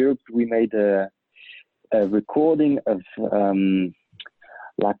Orchestra of Europe. We made a recording of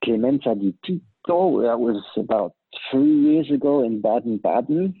La Clemenza di Tito. That was about 3 years ago in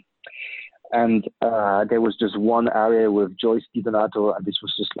Baden-Baden. And there was just one area with Joyce DiDonato, and this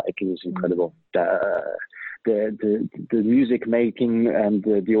was just it was incredible. The music making and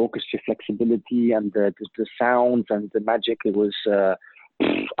the orchestra flexibility and the sounds and the magic. It was.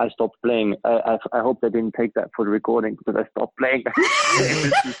 I stopped playing. I hope they didn't take that for the recording, because I stopped playing. It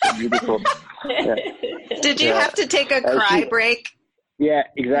was just so beautiful. Yeah. Did you have to take a cry break? Yeah,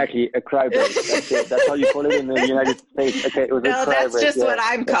 exactly. A cry break. That's it. That's how you call it in the United States. Okay, it was a cry break. No, that's just what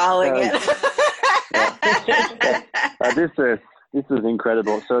I'm calling it. This was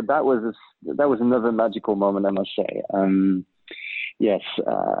incredible. So that was another magical moment, I must say. Yes,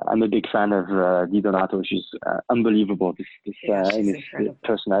 I'm a big fan of DiDonato. She's unbelievable. This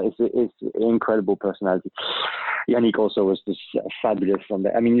personality, it's an incredible personality. Yannick also was just fabulous on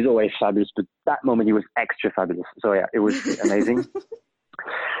that. He's always fabulous, but that moment he was extra fabulous. So yeah, it was amazing.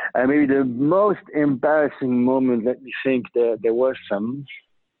 Maybe the most embarrassing moment, let me think, there were some.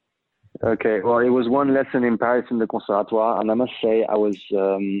 Okay, well, it was one lesson in Paris in the Conservatoire, and I must say I was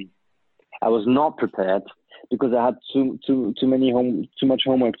not prepared, because I had too much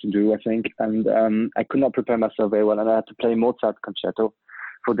homework to do, I think, and I could not prepare myself very well, and I had to play Mozart concerto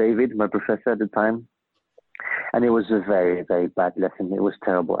for David, my professor at the time, and it was a very, very bad lesson. It was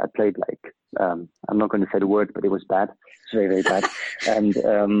terrible. I played I'm not going to say the word, but it was bad. It's very, very bad, and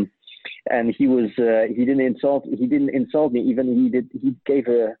he didn't insult me. Even he gave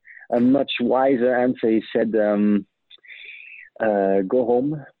a much wiser answer. He said, "Go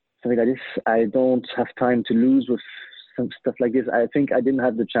home." Something like this. I don't have time to lose with some stuff like this. I think I didn't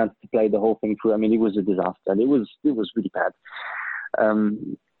have the chance to play the whole thing through. It was a disaster. And it was really bad.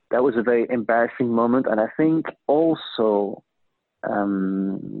 That was a very embarrassing moment. And I think also I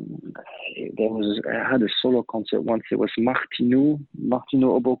had a solo concert once. It was Martino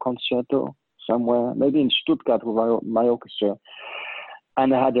Oboe Concerto somewhere, maybe in Stuttgart with my orchestra.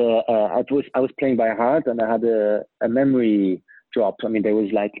 And I had I was playing by heart, and I had a memory drop. There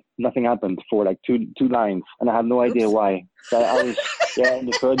was nothing happened for two lines, and I had no idea why. So I was in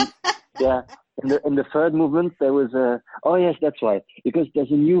the third movement there was that's why, because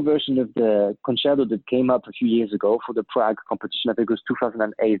there's a new version of the concerto that came up a few years ago for the Prague competition. I think it was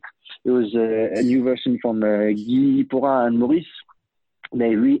 2008. It was a new version from Guy Porat and Maurice.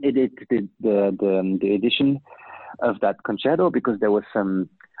 They re-edited the edition of that concerto, because there was some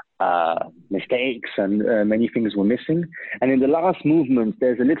mistakes and many things were missing. And in the last movement,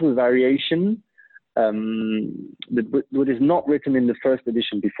 there's a little variation that is not written in the first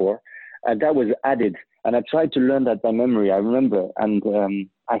edition before. That was added. And I tried to learn that by memory, I remember. And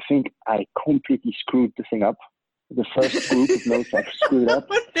I think I completely screwed the thing up. The first group of notes I screwed up.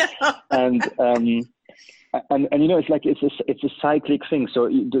 And you know, it's like it's a cyclic thing. So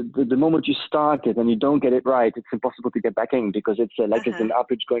the moment you start it and you don't get it right, it's impossible to get back in, because it's like it's an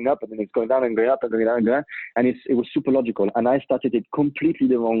arpeggio going up and then it's going down and going up and going down and going down. And it was super logical. And I started it completely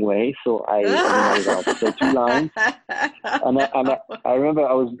the wrong way. So I made it up. So 2 lines. And I remember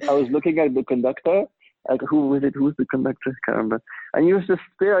I was looking at the conductor. Like, who was it? Who was the conductor? I can't remember. And he was just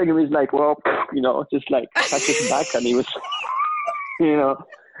staring at me. He's like, well, you know, just like pat his back. And he was, you know,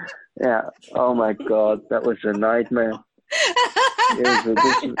 yeah. Oh my God, that was a nightmare.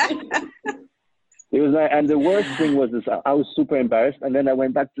 It was and the worst thing was this, I was super embarrassed. And then I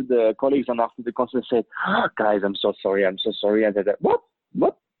went back to the colleagues and after the concert said, guys, I'm so sorry. And they said, what?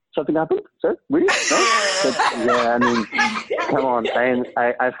 Something happened? Sir? Really? No? But, yeah, I mean, come on.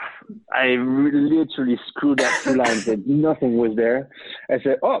 I literally screwed up 2 lines. Nothing was there. I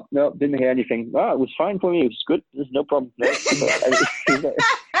said, oh, no, didn't hear anything. Oh, it was fine for me. It was good. There's no problem. No.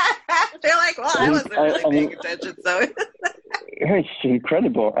 They're like, well, I wasn't really paying attention, so. It's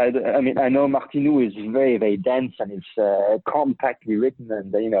incredible. I mean, I know Martinou is very, very dense and it's compactly written,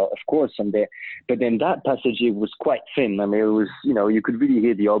 and you know, of course, but then that passage it was quite thin. I mean, it was, you know, you could really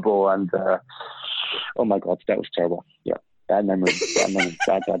hear the oboe, and oh my God, that was terrible. Yeah, bad memory.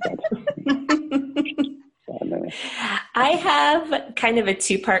 Bad. I have kind of a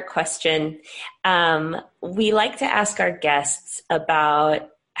 2-part question. We like to ask our guests about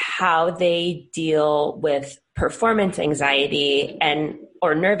how they deal with performance anxiety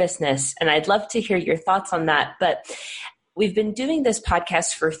or nervousness. And I'd love to hear your thoughts on that. But we've been doing this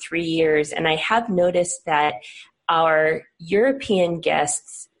podcast for 3 years, and I have noticed that our European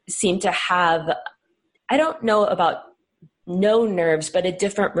guests seem to have, I don't know about no nerves, but a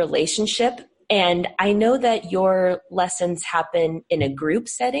different relationship. And I know that your lessons happen in a group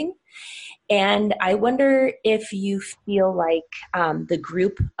setting. And I wonder if you feel like the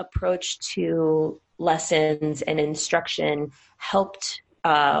group approach to lessons and instruction helped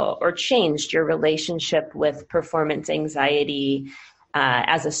or changed your relationship with performance anxiety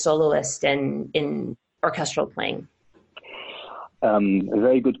as a soloist and in orchestral playing? A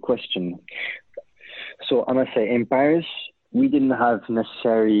very good question. So I must say, in Paris, we didn't have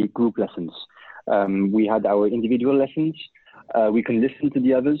necessary group lessons. We had our individual lessons. We can listen to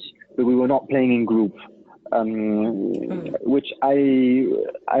the others, but we were not playing in group, which I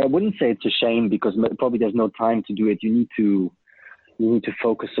wouldn't say it's a shame, because probably there's no time to do it. You need to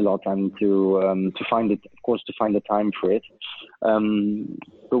focus a lot and to find it, of course, to find the time for it.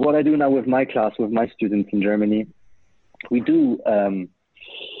 But what I do now with my class, with my students in Germany, we do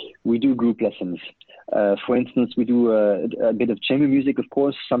group lessons. For instance, we do a bit of chamber music, of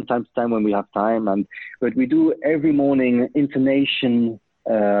course, sometimes time when we have time, but we do every morning intonation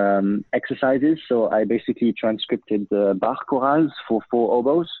exercises. So I basically transcripted the Bach chorales for 4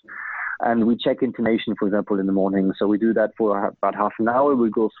 oboes, and we check intonation, for example, in the morning. So we do that for about half an hour. We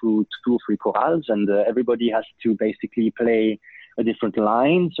go through 2 or 3 chorales, and everybody has to basically play a different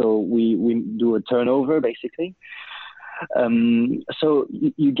line. So we do a turnover, basically. So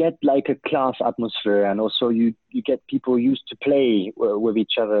you get like a class atmosphere, and also you get people used to play with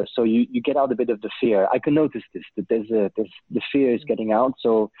each other. So you get out a bit of the fear. I can notice this, that the fear is getting out.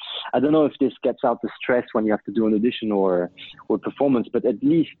 So I don't know if this gets out the stress when you have to do an audition or performance, but at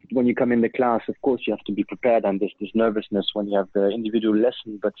least when you come in the class, of course, you have to be prepared, and there's this nervousness when you have the individual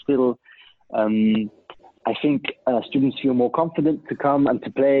lesson, but still, I think students feel more confident to come and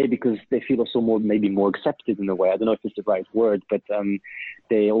to play, because they feel also maybe more accepted in a way. I don't know if it's the right word, but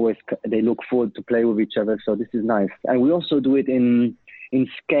they look forward to play with each other. So this is nice. And we also do it in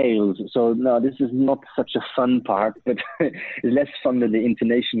scales. So no, this is not such a fun part, but it's less fun than the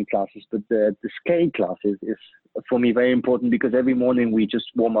intonation classes. But the scale classes is for me very important, because every morning we just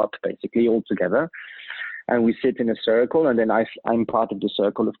warm up basically all together. And we sit in a circle, and then I'm part of the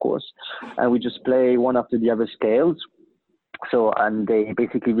circle, of course. And we just play one after the other scales. So, and they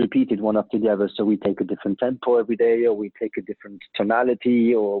basically repeat it one after the other. So we take a different tempo every day, or we take a different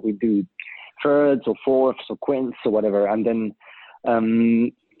tonality, or we do thirds or fourths or quints or whatever. And then,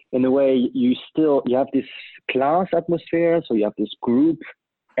 in a way, you have this class atmosphere. So you have this group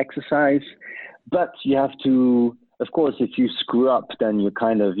exercise, but you have to, of course, if you screw up, then you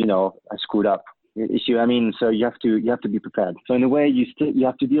kind of, I screwed up. Issue. I mean, so you have to be prepared. So in a way, you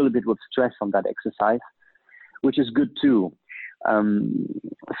have to deal a bit with stress on that exercise, which is good too.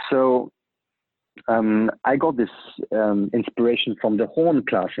 So I got this inspiration from the horn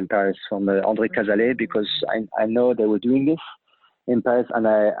class in Paris from André Cazalet, because I know they were doing this in Paris, and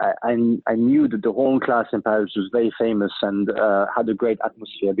I knew that the horn class in Paris was very famous and had a great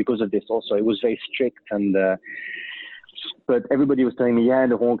atmosphere because of this. Also, it was very strict, and but everybody was telling me, yeah,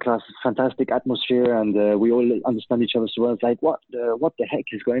 the horn class is fantastic atmosphere, and we all understand each other so well. It's like, what the heck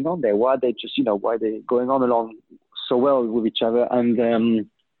is going on there? Why are they just, why are they going on along so well with each other? And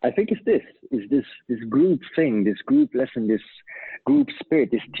I think it's this group thing, this group lesson, this group spirit,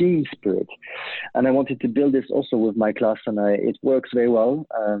 this team spirit. And I wanted to build this also with my class, and it works very well.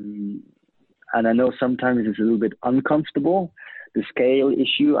 And I know sometimes it's a little bit uncomfortable, the scale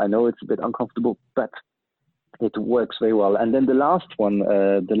issue. I know it's a bit uncomfortable, but it works very well. And then the last one,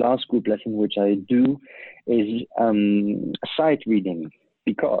 the last group lesson which I do is sight reading,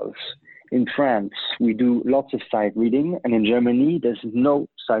 because in France, we do lots of sight reading, and in Germany, there's no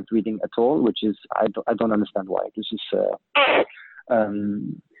sight reading at all, which is, I don't understand why. This is,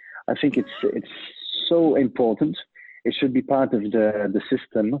 I think it's so important. It should be part of the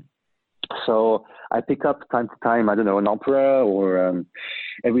system. So I pick up time to time, I don't know, an opera, or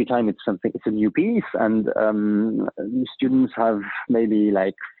every time it's a new piece, and students have maybe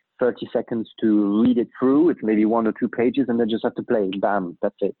like 30 seconds to read it through. It's maybe 1 or 2 pages, and they just have to play. Bam,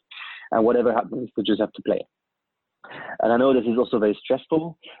 that's it. And whatever happens, they just have to play. And I know this is also very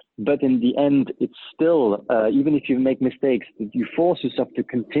stressful, but in the end, it's still, even if you make mistakes, you force yourself to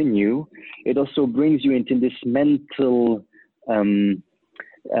continue. It also brings you into this mental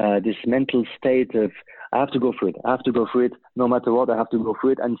state of, I have to go through it. No matter what, I have to go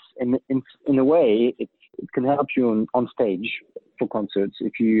through it. And in a way, it can help you on stage for concerts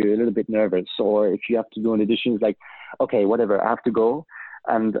if you're a little bit nervous, or if you have to do an audition. It's like, okay, whatever, I have to go.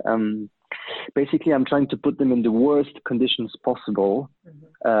 And basically, I'm trying to put them in the worst conditions possible,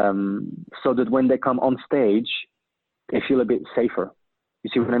 so that when they come on stage, they feel a bit safer. You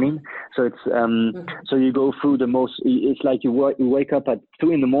see what I mean? So it's so you go through it's like you wake up at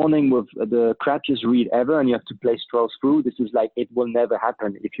 2 a.m. with the crappiest read ever, and you have to play Strauss through. This is like, it will never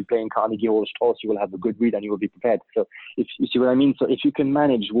happen. If you play in Carnegie or Strauss, you will have a good read and you will be prepared. So if you see what I mean? So if you can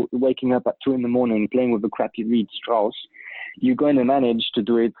manage waking up at 2 a.m. playing with a crappy read Strauss, you're going to manage to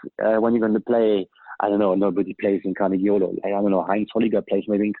do it when you're going to play. I don't know, nobody plays in Carnegie Hall. I don't know, Heinz Holliger plays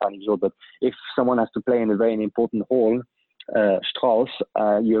maybe in Carnegie Hall, but if someone has to play in a very important hall, Strauss,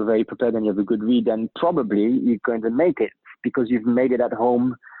 you're very prepared and you have a good read, and probably you're going to make it because you've made it at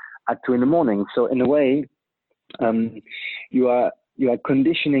home at 2 a.m. So in a way, you are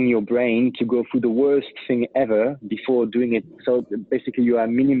conditioning your brain to go through the worst thing ever before doing it. So basically, you are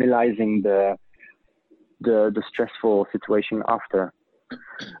minimalizing the stressful situation after.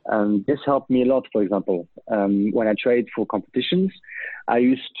 And this helped me a lot. For example, when I trained for competitions, I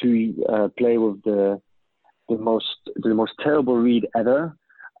used to play with the most terrible read ever.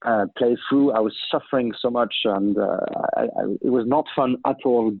 Play through. I was suffering so much, and it was not fun at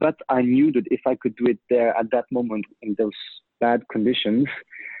all. But I knew that if I could do it there at that moment in those bad conditions,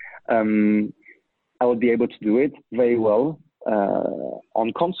 I would be able to do it very well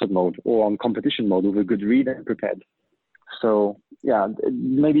on concert mode or on competition mode with a good read and prepared. So yeah,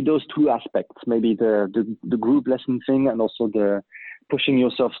 maybe those 2 aspects, maybe the group lesson thing, and also the pushing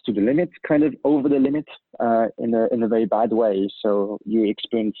yourself to the limit, kind of over the limit, in a very bad way. So you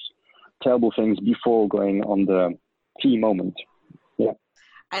experience terrible things before going on the key moment. Yeah.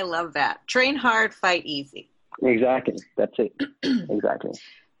 I love that. Train hard, fight easy. Exactly. That's it. Exactly.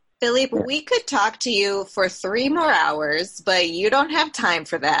 Philippe, we could talk to you for 3 more hours, but you don't have time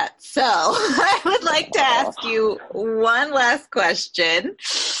for that. So I would like to ask you one last question.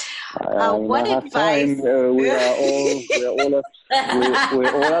 What advice? We're all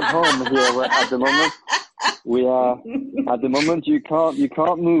at home here at the moment. We are at the moment. You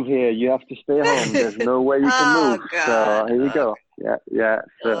can't move here. You have to stay home. There's no way you can move. God. So here you go. Yeah.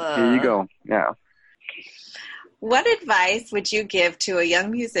 So here you go. Yeah. What advice would you give to a young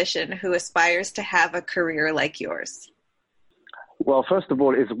musician who aspires to have a career like yours? Well, first of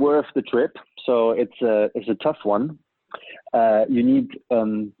all, it's worth the trip. So it's a tough one. You need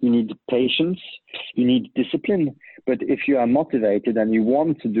patience. You need discipline. But if you are motivated and you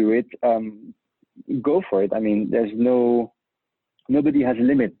want to do it, go for it. I mean, nobody has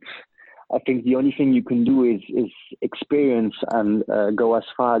limits. I think the only thing you can do is experience and go as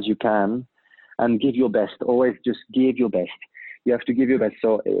far as you can. And give your best. Always just give your best. You have to give your best.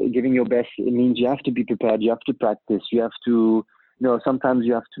 So giving your best, it means you have to be prepared. You have to practice. You have to, sometimes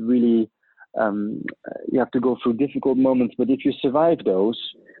you have to really, you have to go through difficult moments. But if you survive those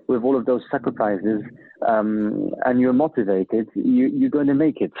with all of those sacrifices, and you're motivated, you're going to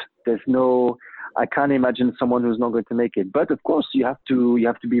make it. I can't imagine someone who's not going to make it. But of course, you have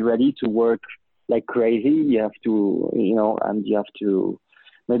to be ready to work like crazy. You have to, and you have to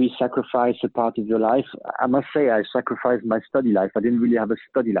maybe sacrifice a part of your life. I must say, I sacrificed my study life. I didn't really have a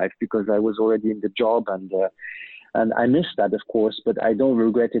study life because I was already in the job, and I missed that, of course, but I don't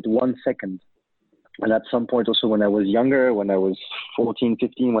regret it 1 second. And at some point also when I was younger, when I was 14,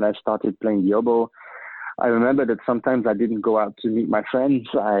 15, when I started playing the oboe, I remember that sometimes I didn't go out to meet my friends.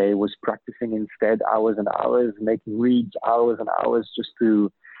 I was practicing instead hours and hours, making reeds hours and hours just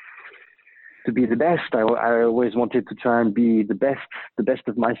to be the best. I always wanted to try and be the best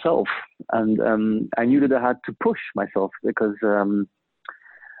of myself. And I knew that I had to push myself because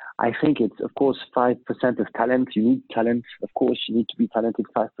I think it's, of course, 5% of talent. You need talent. Of course, you need to be talented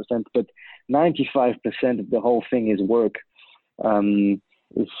 5%, but 95% of the whole thing is work,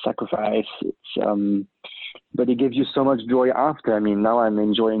 is sacrifice. But it gives you so much joy after. I mean, now I'm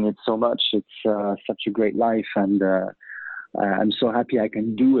enjoying it so much. It's such a great life, and I'm so happy I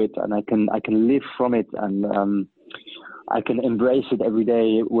can do it, and I can live from it, and I can embrace it every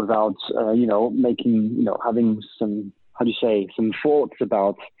day without, having some, some thoughts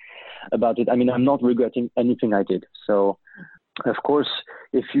about it. I mean, I'm not regretting anything I did. So, of course,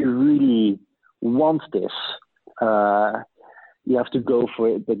 if you really want this, you have to go for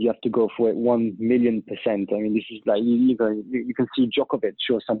it, but you have to go for it 1,000,000%. I mean, this is like, you can see Djokovic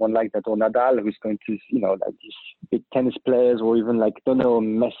or someone like that, or Nadal, who's going to, like these big tennis players, or even like, I don't know,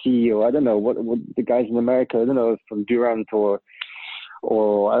 Messi, or I don't know, what the guys in America, I don't know, from Durant, or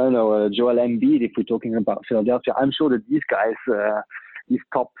I don't know, Joel Embiid, if we're talking about Philadelphia. I'm sure that these guys, these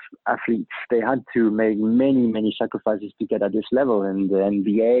top athletes, they had to make many, many sacrifices to get at this level in the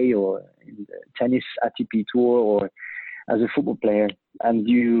NBA or in the tennis ATP tour or as a football player. And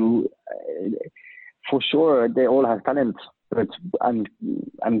for sure, they all have talent, but I'm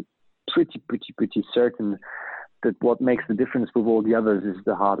pretty certain that what makes the difference with all the others is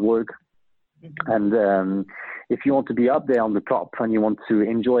the hard work. And if you want to be up there on the top and you want to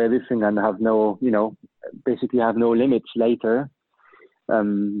enjoy everything and have basically have no limits later,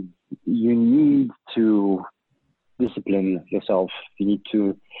 you need to discipline yourself. You need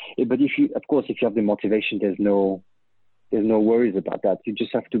to, but if you have the motivation, there's no worries about that. You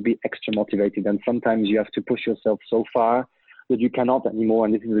just have to be extra motivated, and sometimes you have to push yourself so far that you cannot anymore,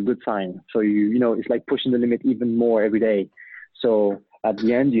 and this is a good sign. So it's like pushing the limit even more every day. So at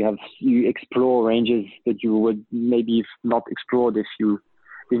the end, you explore ranges that you would maybe not explored if you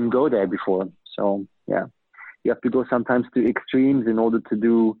didn't go there before. So yeah, you have to go sometimes to extremes in order to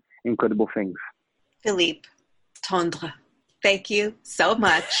do incredible things. Philippe Tendre, thank you so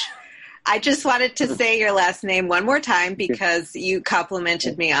much. I just wanted to say your last name one more time because you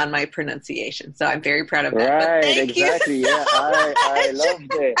complimented me on my pronunciation. So I'm very proud of that. Right, exactly. Yeah, I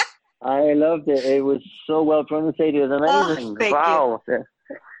loved it. I loved it. It was so well pronounced. It was amazing. Wow. You.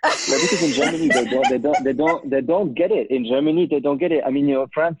 Because in Germany they don't get it. In Germany they don't get it. I mean,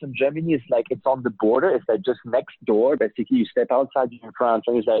 France and Germany is like, it's on the border. It's like just next door. Basically, you step outside in France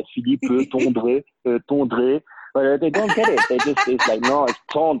and it's like Philippe Tendre. But they don't get it. It's like, no, it's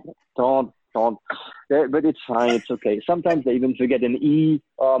Tendre. But it's fine. It's okay. Sometimes they even forget an E.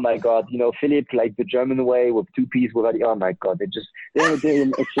 Oh my God. Philippe, like the German way with 2 P's without it. Oh my God. It's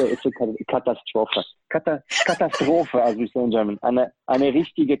a Katastrophe. Katastrophe, as we say in German. Eine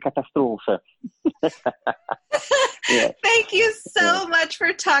richtige Katastrophe. Yeah. Thank you so much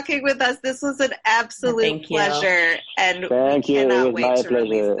for talking with us. This was an absolute pleasure. And thank you. Cannot wait to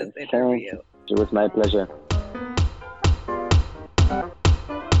release this interview. It was my pleasure.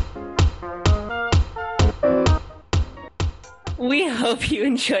 We hope you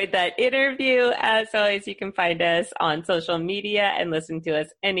enjoyed that interview. As always, you can find us on social media and listen to us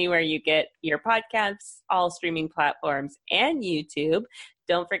anywhere you get your podcasts, all streaming platforms, and YouTube.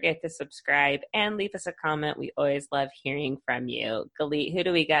 Don't forget to subscribe and leave us a comment. We always love hearing from you. Galit, who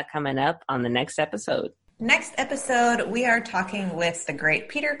do we got coming up on the next episode? Next episode, we are talking with the great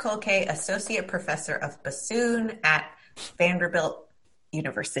Peter Kolke, Associate Professor of Bassoon at Vanderbilt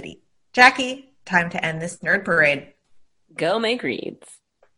University. Jackie, time to end this nerd parade. Go make reeds.